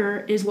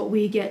fire is what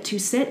we get to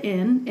sit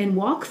in and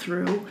walk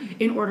through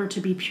in order to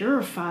be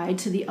purified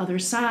to the other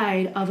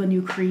side of a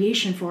new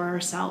creation for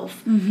ourselves.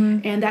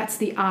 And that's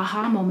the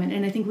aha moment.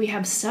 And I think we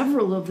have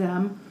several of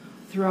them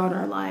throughout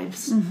our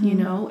lives,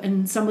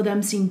 and some of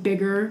them seem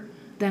bigger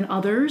than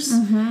others.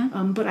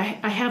 But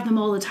I have them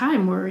all the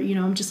time where,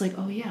 I'm just like,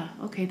 oh yeah,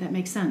 okay, that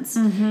makes sense.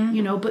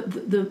 But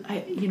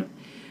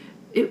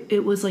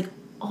it was like,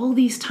 all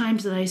these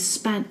times that I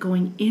spent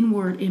going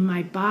inward in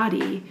my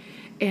body,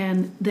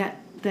 and that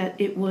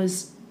it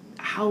was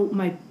how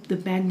the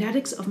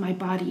magnetics of my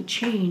body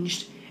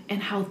changed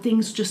and how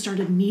things just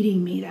started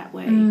meeting me that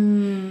way.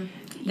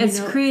 It's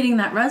creating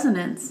that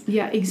resonance.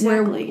 Yeah,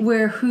 exactly.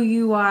 Where who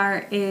you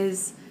are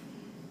is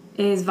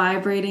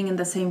vibrating in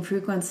the same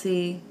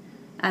frequency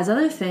as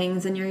other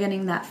things, and you're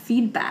getting that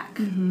feedback.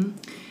 And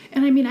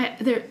I mean,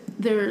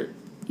 there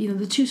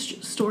the two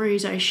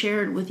stories I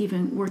shared with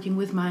even working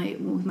with my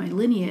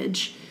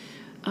lineage,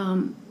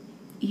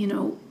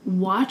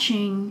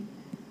 watching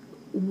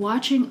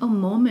a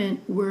moment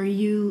where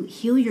you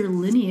heal your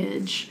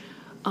lineage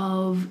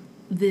of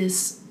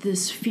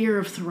this fear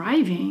of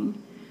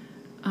thriving,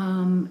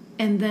 and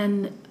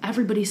then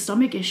everybody's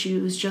stomach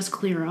issues just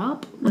clear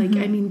up. Like,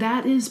 I mean,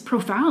 that is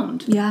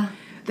profound. Yeah.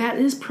 That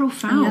is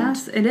profound.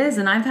 Yes, it is.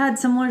 And I've had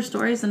similar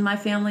stories in my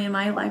family and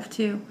my life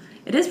too.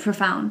 It is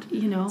profound.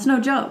 It's no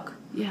joke.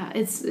 Yeah,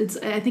 it's.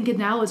 I think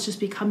now it's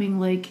just becoming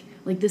like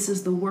this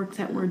is the work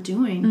that we're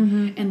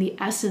doing, and the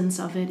essence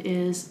of it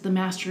is the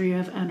mastery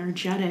of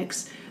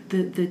energetics,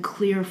 the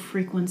clear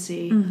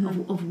frequency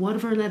of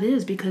whatever that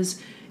is,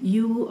 because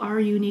you are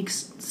a unique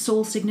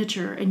soul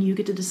signature, and you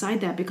get to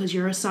decide that because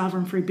you're a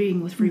sovereign free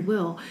being with free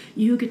will.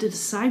 You get to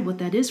decide what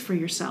that is for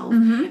yourself,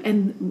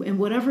 and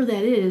whatever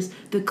that is,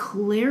 the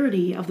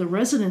clarity of the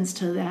resonance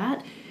to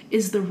that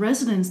is the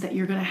resonance that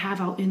you're going to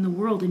have out in the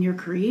world in your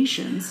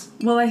creations.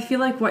 Well, I feel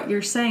like what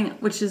you're saying,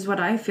 which is what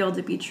I feel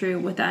to be true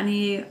with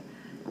the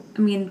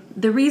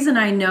reason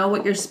I know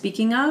what you're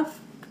speaking of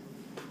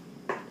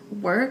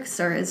works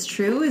or is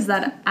true is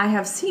that I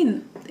have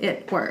seen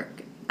it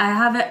work. I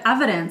have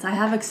evidence. I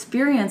have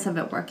experience of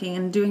it working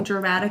and doing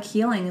dramatic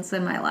healings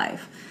in my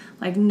life.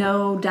 Like,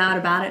 no doubt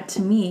about it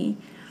to me.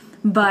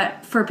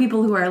 But for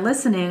people who are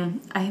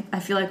listening, I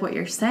feel like what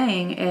you're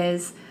saying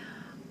is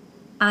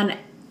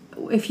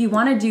if you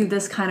want to do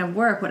this kind of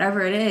work,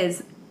 whatever it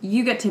is,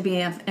 you get to be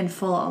in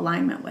full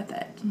alignment with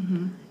it.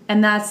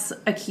 And that's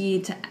a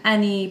key to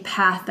any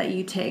path that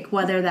you take,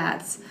 whether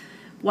that's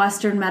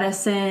Western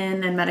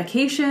medicine and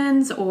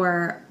medications,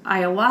 or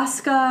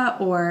ayahuasca,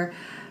 or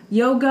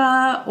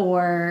yoga,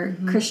 or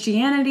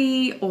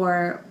Christianity,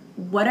 or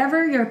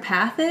whatever your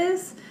path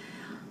is.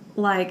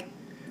 Like,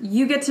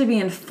 you get to be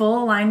in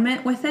full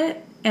alignment with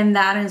it, and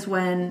that is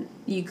when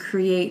you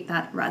create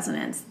that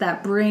resonance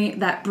that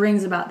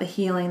brings about the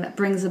healing, that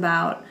brings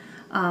about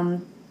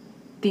the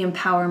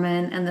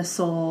empowerment and the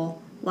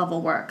soul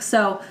level work.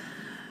 So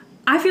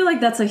I feel like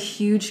that's a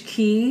huge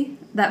key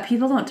that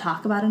people don't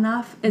talk about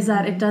enough, is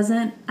that it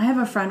doesn't. I have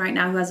a friend right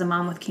now who has a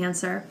mom with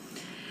cancer,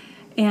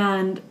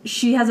 and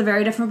she has a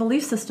very different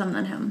belief system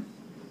than him.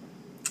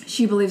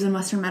 She believes in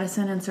Western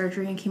medicine and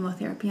surgery and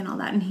chemotherapy and all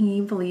that, and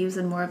he believes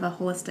in more of a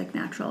holistic,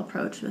 natural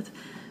approach with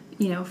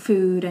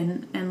food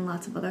and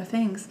lots of other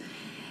things.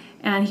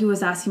 And he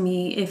was asking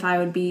me if I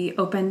would be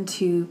open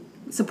to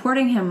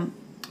supporting him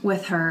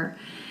with her.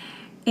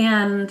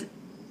 And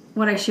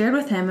what I shared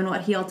with him and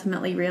what he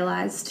ultimately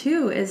realized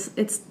too is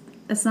it's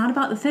not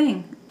about the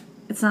thing.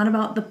 It's not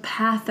about the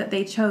path that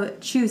they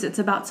choose. It's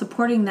about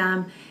supporting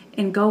them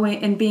in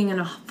going and being in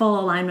a full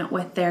alignment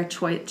with their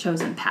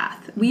chosen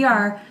path. We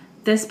are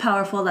this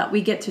powerful that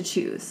we get to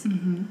choose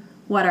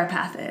what our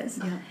path is.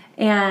 Yeah.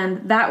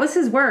 And that was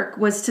his work,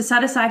 was to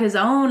set aside his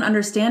own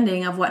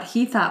understanding of what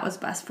he thought was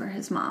best for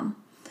his mom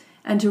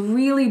and to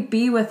really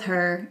be with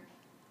her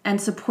and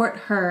support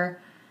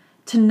her,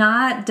 to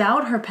not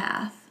doubt her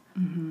path,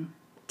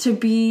 to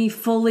be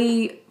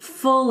fully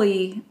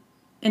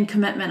in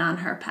commitment on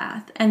her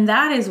path. And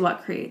that is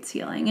what creates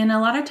healing. And a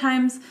lot of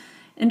times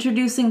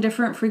introducing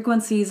different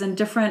frequencies and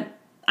different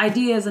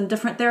ideas and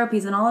different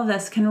therapies and all of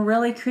this can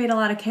really create a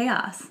lot of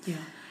chaos. Yeah.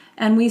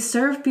 And we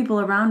serve people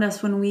around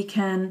us when we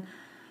can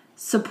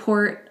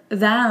support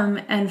them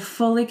and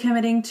fully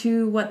committing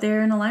to what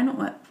they're in alignment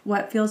with,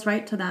 what feels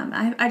right to them.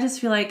 I just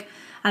feel like,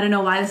 I don't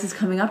know why this is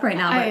coming up right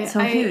now, but it's so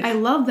huge. I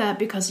love that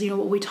because,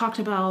 what we talked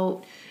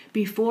about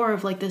before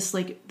of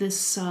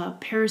this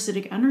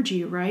parasitic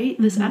energy, right?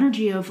 This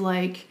energy of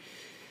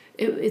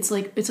it's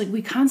like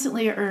we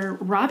constantly are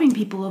robbing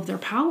people of their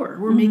power.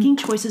 We're making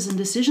choices and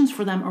decisions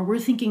for them, or we're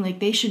thinking like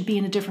they should be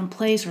in a different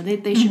place, or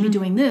they should be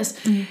doing this.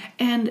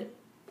 And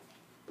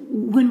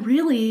when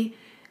really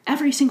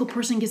every single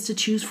person gets to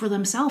choose for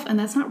themselves, and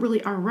that's not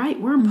really our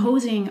right. We're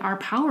imposing our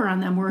power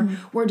on them.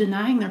 We're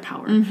denying their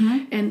power.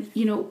 And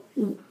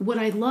what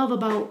I love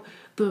about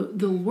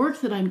the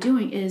work that I'm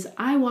doing is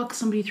I walk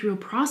somebody through a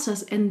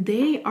process, and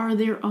they are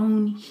their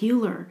own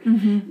healer.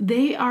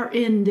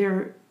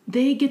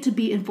 They get to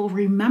be in full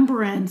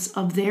remembrance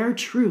of their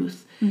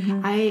truth.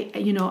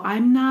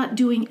 I'm not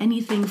doing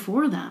anything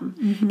for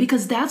them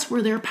because that's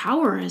where their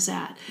power is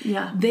at.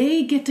 Yeah.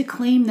 They get to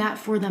claim that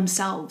for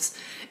themselves.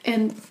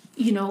 And,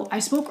 I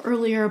spoke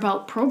earlier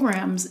about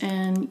programs,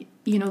 and,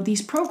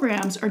 these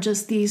programs are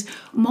just these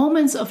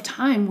moments of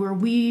time where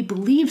we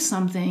believe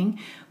something,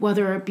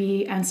 whether it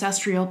be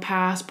ancestral,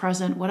 past,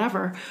 present,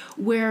 whatever,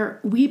 where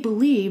we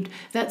believed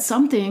that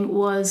something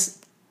was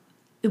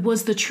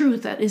the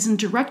truth that is in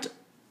direct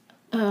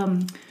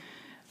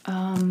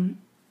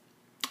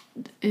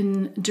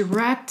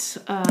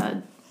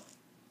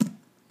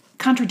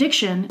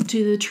contradiction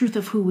to the truth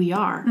of who we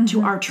are,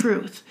 to our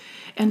truth.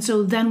 And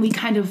so then we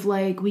kind of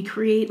we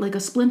create like a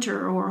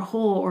splinter or a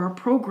hole or a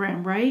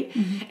program, right?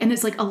 And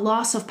it's like a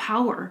loss of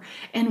power.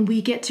 And we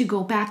get to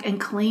go back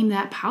and claim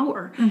that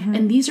power.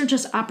 And these are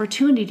just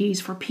opportunities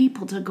for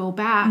people to go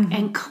back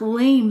and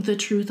claim the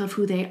truth of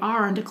who they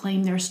are and to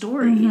claim their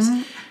stories.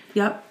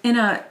 Yep.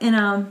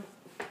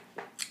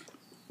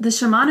 The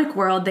shamanic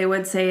world, they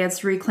would say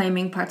it's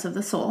reclaiming parts of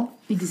the soul.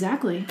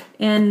 Exactly.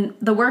 And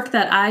the work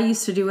that I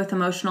used to do with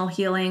emotional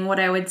healing, what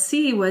I would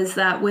see was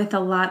that with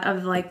a lot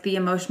of the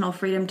emotional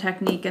freedom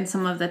technique and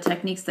some of the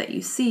techniques that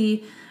you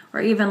see,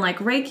 or even like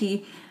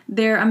Reiki,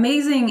 they're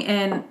amazing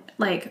in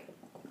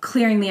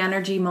clearing the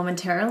energy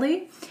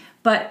momentarily.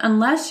 But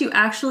unless you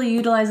actually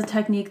utilize a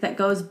technique that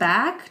goes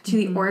back to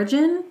the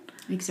origin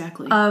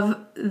of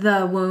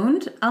the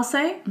wound, I'll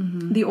say,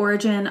 the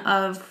origin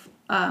of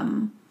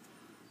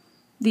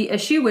the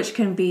issue, which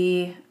can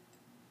be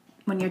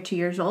when you're 2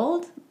 years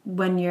old,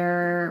 when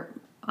you're,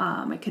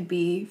 it could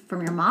be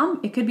from your mom,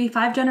 it could be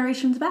 5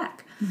 generations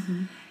back.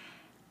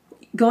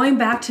 Going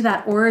back to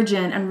that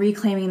origin and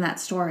reclaiming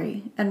that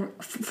story. And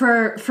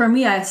for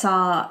me, I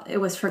saw it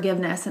was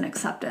forgiveness and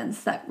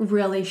acceptance that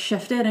really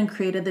shifted and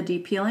created the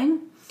deep healing.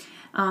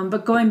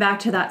 But going back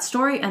to that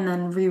story and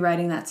then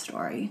rewriting that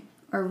story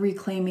or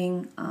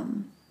reclaiming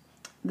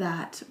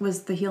that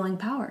was the healing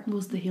power.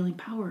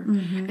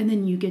 And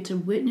then you get to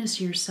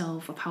witness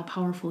yourself of how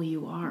powerful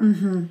you are.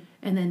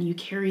 And then you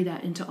carry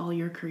that into all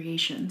your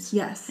creations.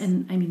 Yes.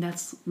 And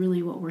that's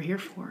really what we're here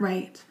for.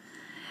 Right.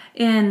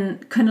 In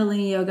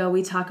Kundalini Yoga,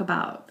 we talk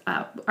about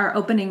our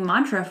opening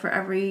mantra for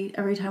every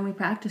time we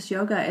practice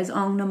yoga is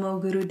Om Namo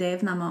Guru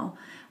Dev Namo,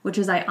 which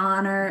is I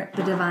honor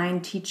the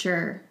divine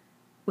teacher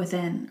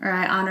within, or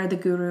I honor the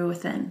guru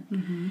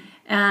within.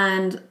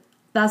 And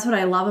that's what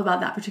I love about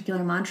that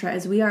particular mantra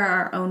is we are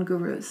our own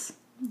gurus.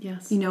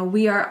 Yes.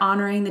 We are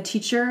honoring the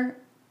teacher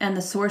and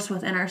the source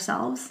within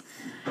ourselves.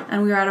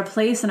 And we are at a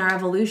place in our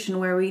evolution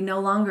where we no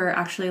longer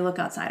actually look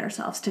outside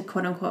ourselves to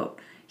quote unquote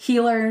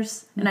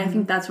healers. And I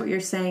think that's what you're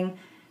saying.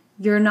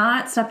 You're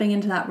not stepping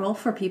into that role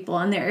for people.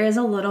 And there is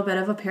a little bit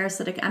of a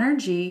parasitic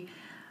energy.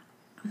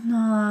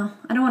 No,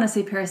 I don't want to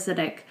say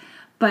parasitic,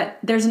 but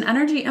there's an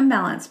energy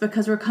imbalance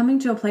because we're coming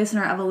to a place in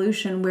our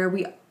evolution where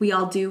we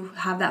all do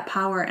have that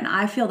power. And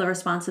I feel the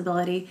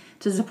responsibility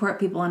to support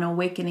people in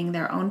awakening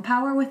their own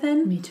power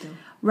within. Me too.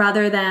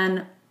 Rather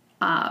than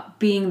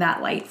being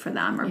that light for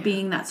them or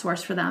being that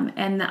source for them.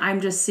 And I'm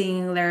just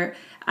seeing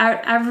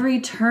at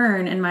every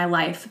turn in my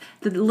life,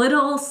 the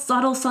little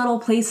subtle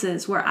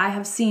places where I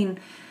have seen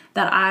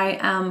that I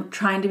am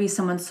trying to be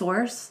someone's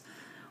source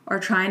or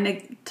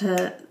trying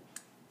to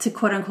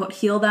quote unquote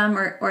heal them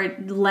or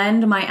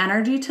lend my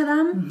energy to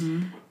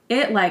them,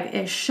 it like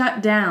is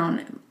shut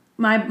down.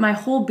 My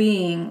whole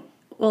being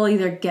will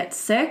either get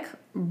sick,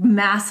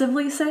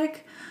 massively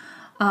sick.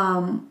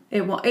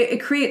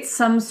 It creates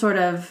some sort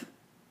of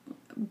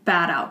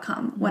bad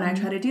outcome when I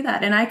try to do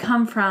that. And I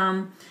come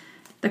from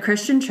the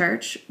Christian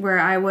church where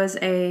I was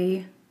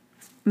a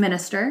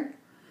minister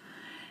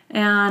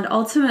and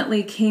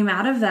ultimately came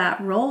out of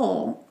that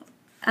role.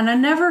 And I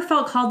never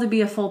felt called to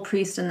be a full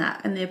priest in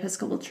the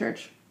Episcopal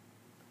Church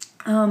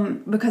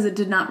because it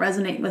did not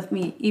resonate with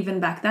me even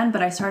back then.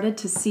 But I started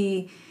to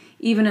see,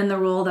 even in the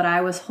role that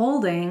I was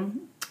holding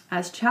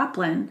as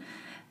chaplain,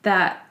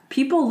 that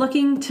people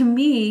looking to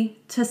me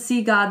to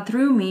see God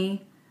through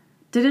me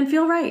didn't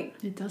feel right.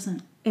 It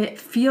doesn't. It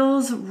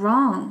feels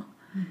wrong.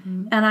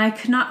 And I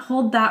could not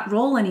hold that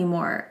role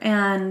anymore.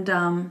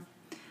 And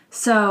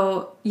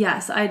so,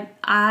 yes,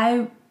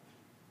 I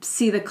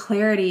see the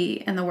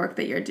clarity in the work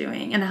that you're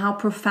doing and how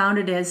profound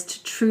it is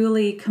to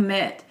truly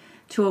commit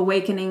to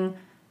awakening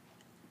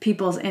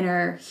people's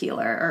inner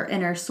healer or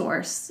inner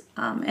source.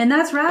 And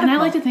that's radical. And I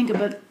like to think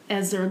of it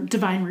as their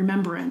divine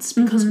remembrance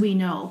because we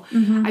know.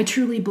 I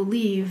truly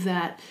believe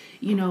that,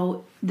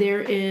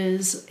 there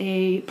is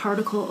a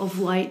particle of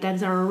light that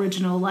is our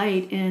original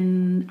light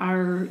in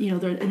our,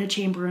 in a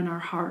chamber in our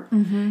heart,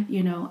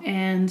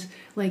 and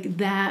like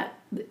that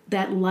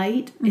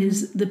light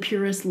is the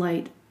purest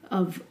light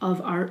of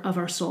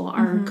our soul,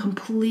 our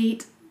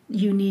complete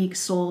unique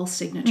soul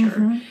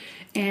signature.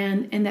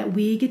 And that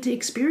we get to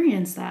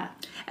experience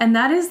that. And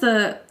that is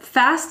the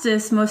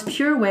fastest, most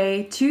pure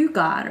way to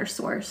God or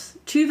source,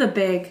 to the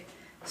big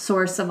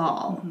source of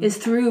all, is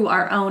through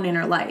our own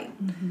inner light.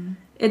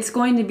 It's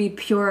going to be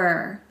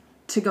purer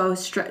to go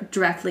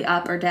directly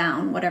up or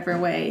down, whatever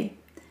way,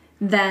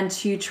 than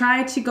to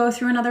try to go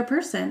through another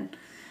person.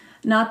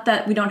 Not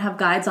that we don't have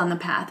guides on the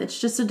path. It's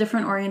just a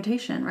different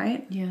orientation,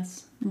 right?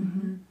 Yes.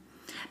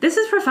 This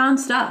is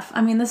profound stuff.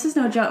 I mean, this is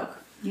no joke.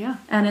 Yeah.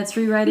 And it's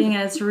rewriting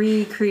and it's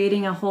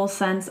recreating a whole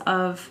sense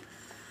of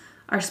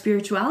our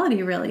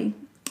spirituality, really.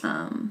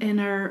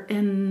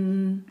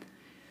 And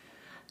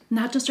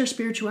not just our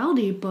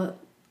spirituality, but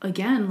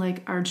again,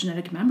 like our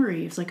genetic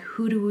memory. It's like,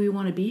 who do we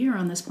want to be here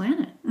on this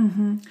planet?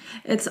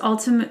 It's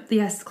ultimately,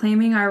 yes,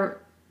 claiming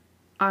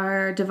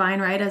our divine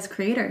right as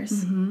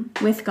creators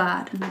with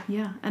God.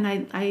 Yeah. And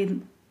I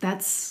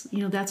that's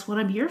what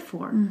I'm here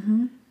for.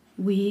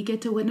 We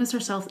get to witness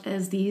ourselves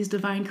as these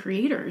divine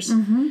creators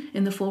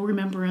in the full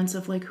remembrance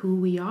of like who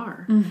we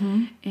are.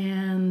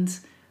 And,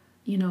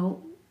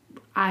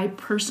 I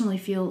personally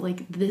feel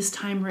like this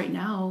time right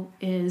now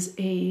is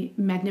a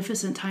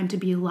magnificent time to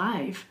be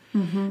alive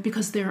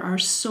because there are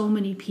so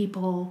many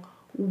people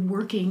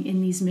working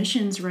in these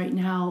missions right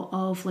now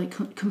of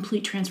like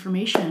complete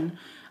transformation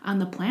on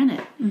the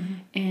planet.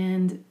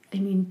 And I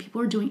mean, people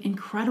are doing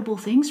incredible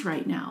things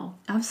right now.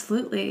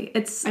 Absolutely.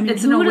 It's who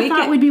would have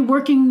thought we'd be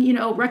working,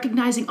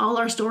 recognizing all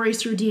our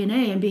stories through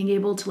DNA and being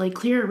able to like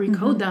clear,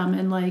 recode them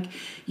and like,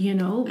 and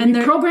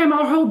reprogram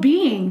our whole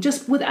being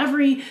just with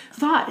every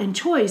thought and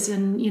choice.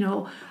 And,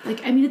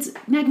 it's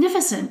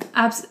magnificent.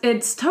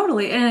 It's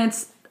totally, and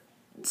it's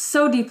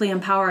so deeply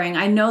empowering.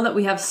 I know that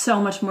we have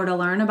so much more to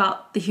learn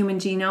about the human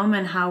genome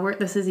and how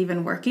this is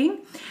even working.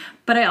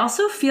 But I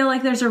also feel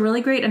like there's a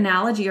really great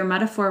analogy or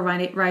metaphor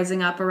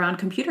rising up around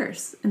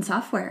computers and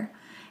software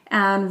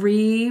and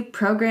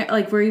reprogram.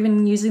 Like we're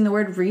even using the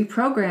word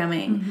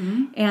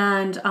reprogramming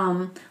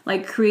and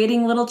like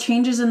creating little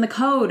changes in the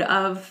code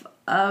of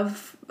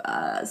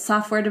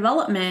software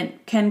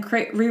development can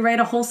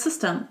rewrite a whole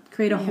system,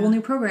 create a whole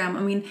new program.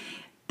 I mean,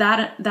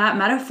 that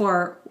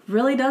metaphor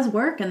really does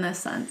work in this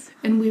sense.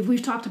 And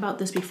we've talked about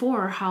this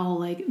before, how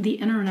like the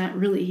internet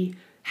really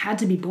had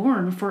to be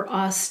born for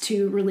us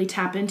to really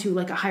tap into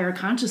like a higher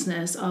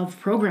consciousness of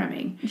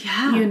programming.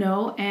 Yeah.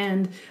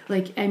 And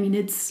like, I mean,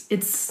 it's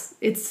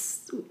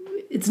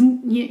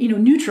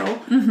neutral,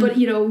 but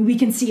we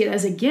can see it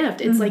as a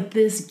gift. It's like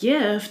this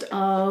gift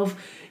of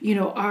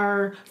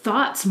our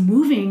thoughts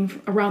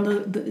moving around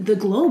the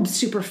globe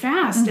super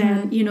fast,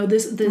 and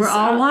this we're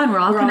all one, we're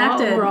all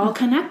connected. We're all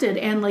connected,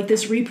 and like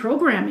this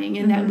reprogramming,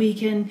 and that we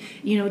can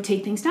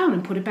take things down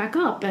and put it back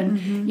up, and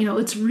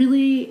it's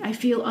really, I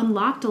feel,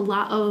 unlocked a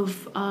lot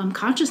of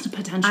consciousness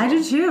potential. I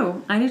do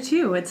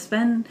too. It's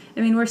been,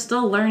 we're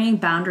still learning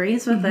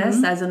boundaries with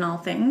this, as in all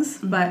things,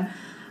 but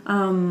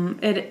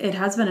it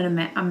has been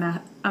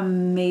an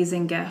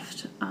amazing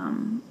gift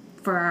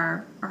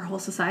for our whole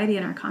society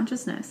and our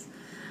consciousness.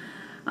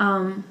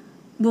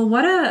 Well,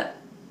 what a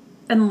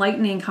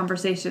enlightening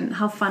conversation.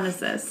 How fun is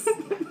this?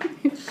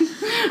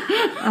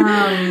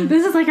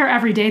 This is like our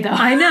everyday, though.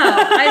 I know.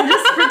 I'm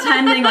just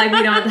pretending like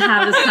we don't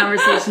have this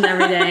conversation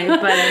every day.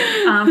 But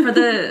for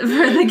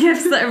the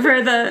gifts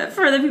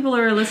for the people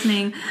who are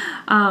listening,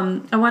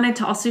 I wanted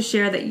to also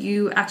share that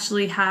you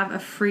actually have a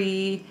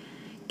free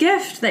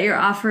gift that you're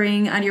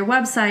offering on your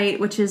website,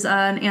 which is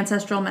an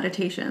ancestral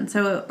meditation,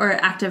 or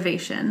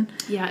activation.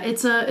 Yeah,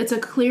 it's a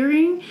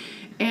clearing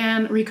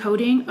and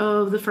recoding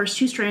of the first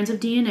 2 strands of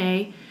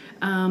DNA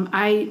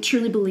I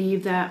truly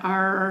believe that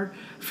our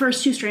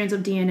first 2 strands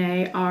of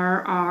DNA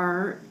are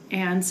our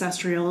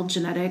ancestral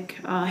genetic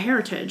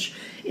heritage,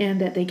 and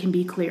that they can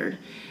be cleared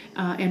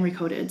and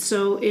recoded.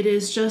 So it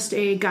is just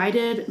a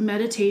guided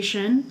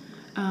meditation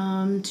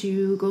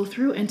to go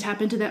through and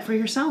tap into that for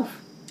yourself.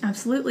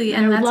 Absolutely.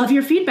 And I would love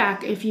your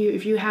feedback. If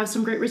you have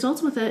some great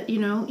results with it,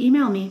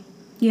 email me.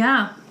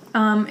 Yeah.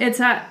 It's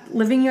at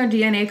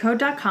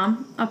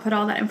livingyourdnacode.com. I'll put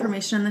all that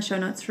information in the show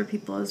notes for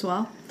people as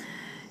well.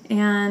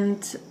 And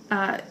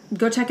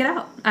go check it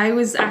out. I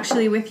was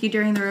actually with you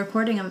during the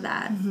recording of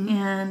that,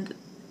 and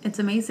it's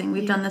amazing.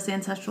 We've done this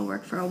ancestral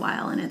work for a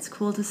while, and it's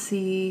cool to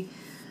see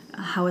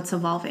how it's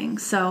evolving.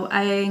 So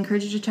I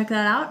encourage you to check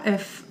that out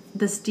if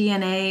this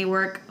DNA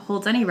work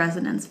holds any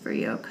resonance for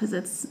you, because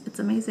it's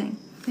amazing.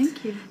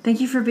 Thank you.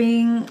 Thank you for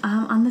being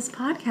on this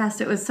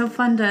podcast. It was so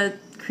fun to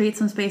create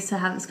some space to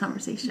have this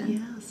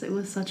conversation. Yes, it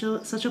was such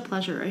a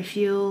pleasure. I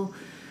feel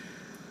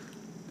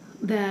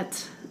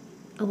that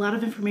a lot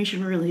of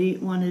information really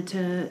wanted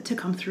to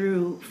come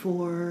through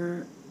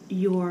for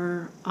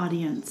your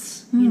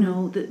audience.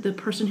 The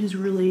person who's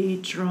really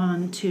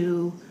drawn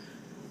to,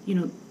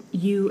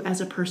 you as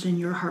a person,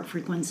 your heart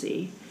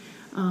frequency,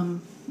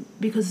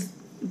 because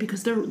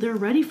they're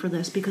ready for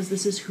this, because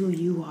this is who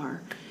you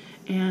are.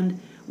 And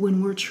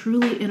when we're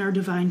truly in our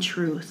divine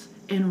truth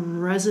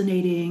and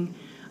resonating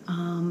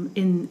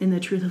in the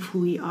truth of who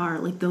we are,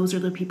 like, those are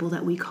the people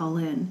that we call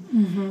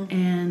in.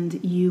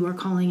 And you are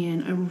calling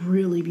in a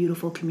really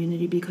beautiful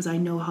community, because I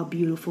know how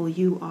beautiful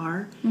you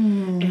are,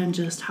 and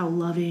just how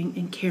loving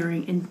and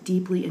caring and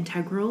deeply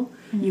integral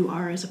you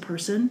are as a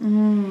person.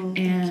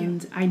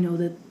 And I know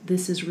that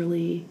this is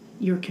really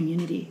your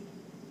community.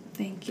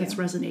 Thank you. That's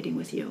resonating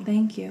with you.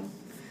 Thank you.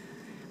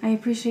 I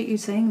appreciate you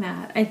saying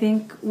that. I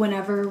think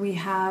whenever we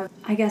have,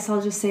 I guess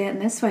I'll just say it in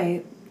this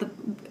way,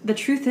 the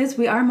truth is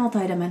we are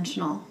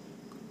multidimensional.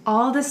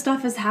 All this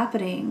stuff is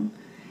happening,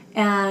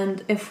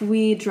 and if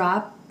we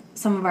drop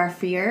some of our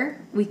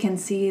fear, we can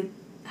see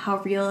how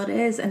real it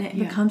is, and it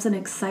becomes an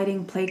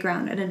exciting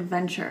playground, an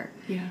adventure.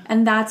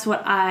 And that's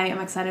what I am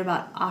excited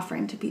about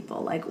offering to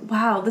people. Like,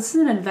 wow, this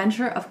is an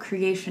adventure of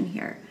creation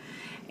here.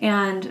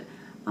 And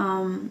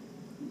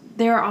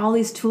there are all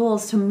these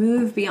tools to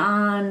move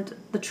beyond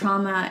the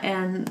trauma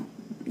and,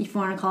 if you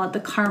want to call it, the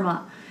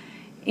karma.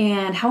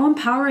 And how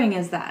empowering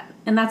is that?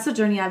 And that's the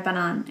journey I've been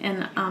on.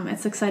 And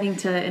it's exciting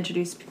to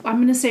introduce people. I'm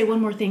going to say one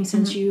more thing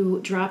since you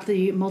dropped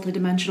the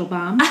multidimensional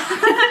bomb.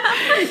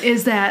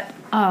 Is that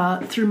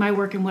through my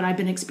work and what I've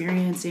been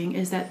experiencing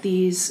is that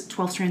these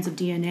 12 strands of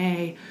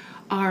DNA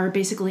are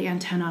basically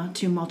antenna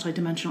to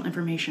multidimensional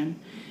information.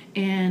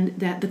 And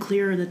that the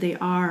clearer that they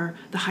are,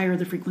 the higher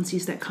the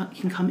frequencies that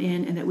can come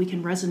in, and that we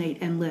can resonate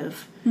and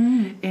live.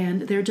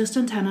 And they're just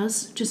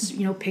antennas, just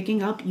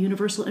picking up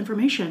universal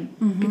information,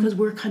 because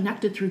we're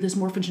connected through this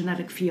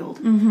morphogenetic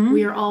field.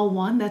 We are all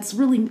one. That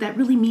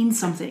really means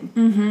something.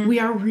 We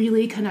are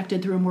really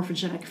connected through a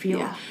morphogenetic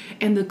field.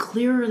 And the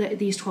clearer that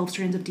these 12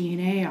 strands of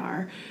DNA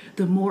are,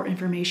 the more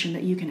information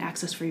that you can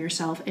access for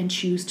yourself and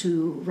choose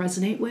to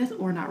resonate with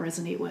or not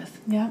resonate with.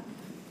 Yeah.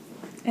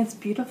 It's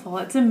beautiful.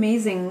 It's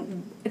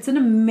amazing. It's an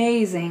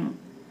amazing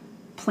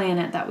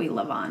planet that we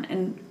live on,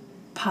 and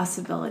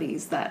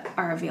possibilities that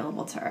are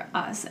available to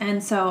us.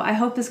 And so I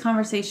hope this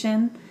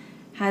conversation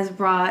has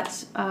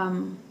brought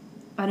an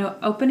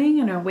opening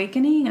and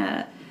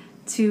awakening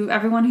to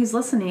everyone who's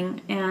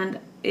listening. And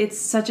it's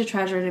such a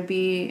treasure to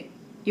be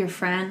your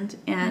friend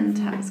and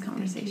have this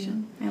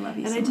conversation. I love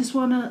you so much. And I just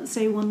want to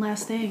say one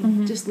last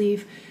thing. Just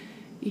leave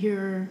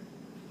your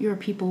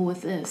people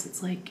with this.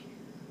 It's like,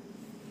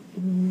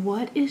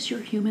 what is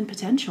your human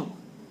potential?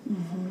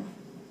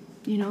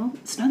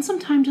 Spend some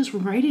time just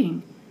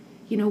writing,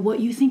 what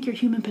you think your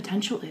human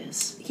potential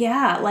is.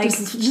 Yeah, like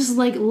just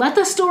like let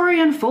the story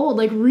unfold.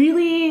 Like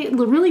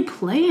really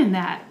play in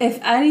that. If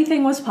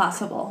anything was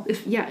possible.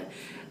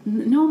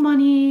 No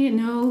money,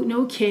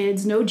 no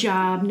kids, no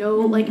job,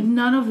 like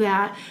none of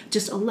that.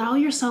 Just allow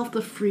yourself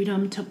the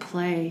freedom to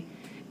play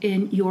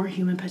in your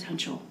human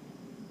potential.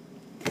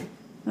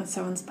 That's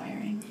so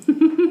inspiring.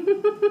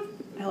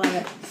 I love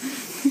it.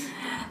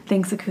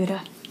 Thanks,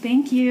 Akuda.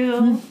 Thank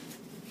you.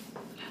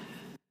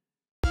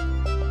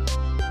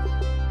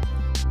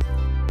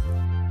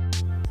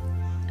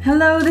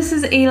 Hello, this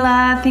is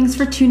Ayla. Thanks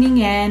for tuning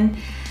in.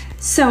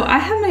 So I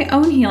have my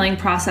own healing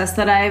process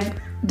that I've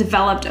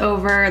developed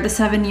over the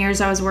 7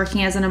 years I was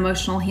working as an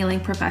emotional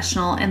healing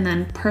professional, and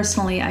then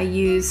personally I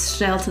use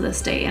still to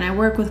this day. And I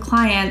work with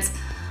clients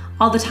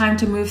all the time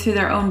to move through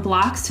their own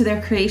blocks to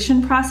their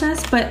creation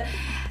process, but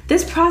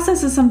this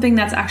process is something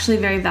that's actually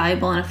very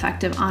valuable and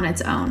effective on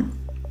its own.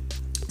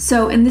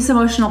 So in this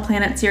Emotional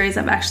Planet series,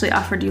 I've actually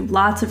offered you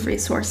lots of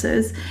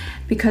resources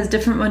because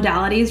different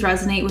modalities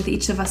resonate with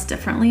each of us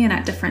differently and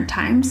at different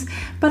times.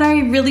 But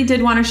I really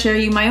did want to share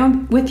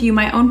with you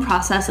my own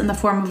process in the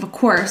form of a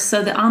course.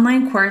 So the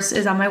online course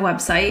is on my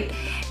website.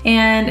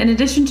 And in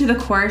addition to the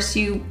course,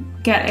 you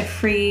get a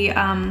free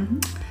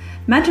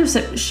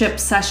mentorship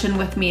session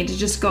with me to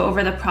just go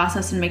over the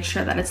process and make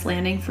sure that it's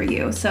landing for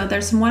you. So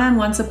there's some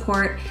one-on-one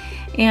support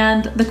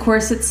and the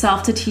course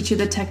itself to teach you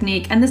the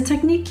technique. And this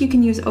technique you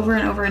can use over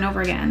and over and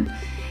over again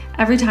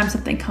every time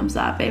something comes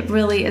up. It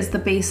really is the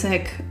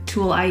basic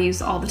tool I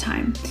use all the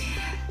time.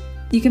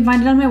 You can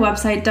find it on my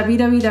website,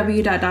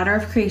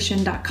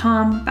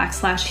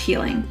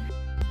 www.daughterofcreation.com/healing.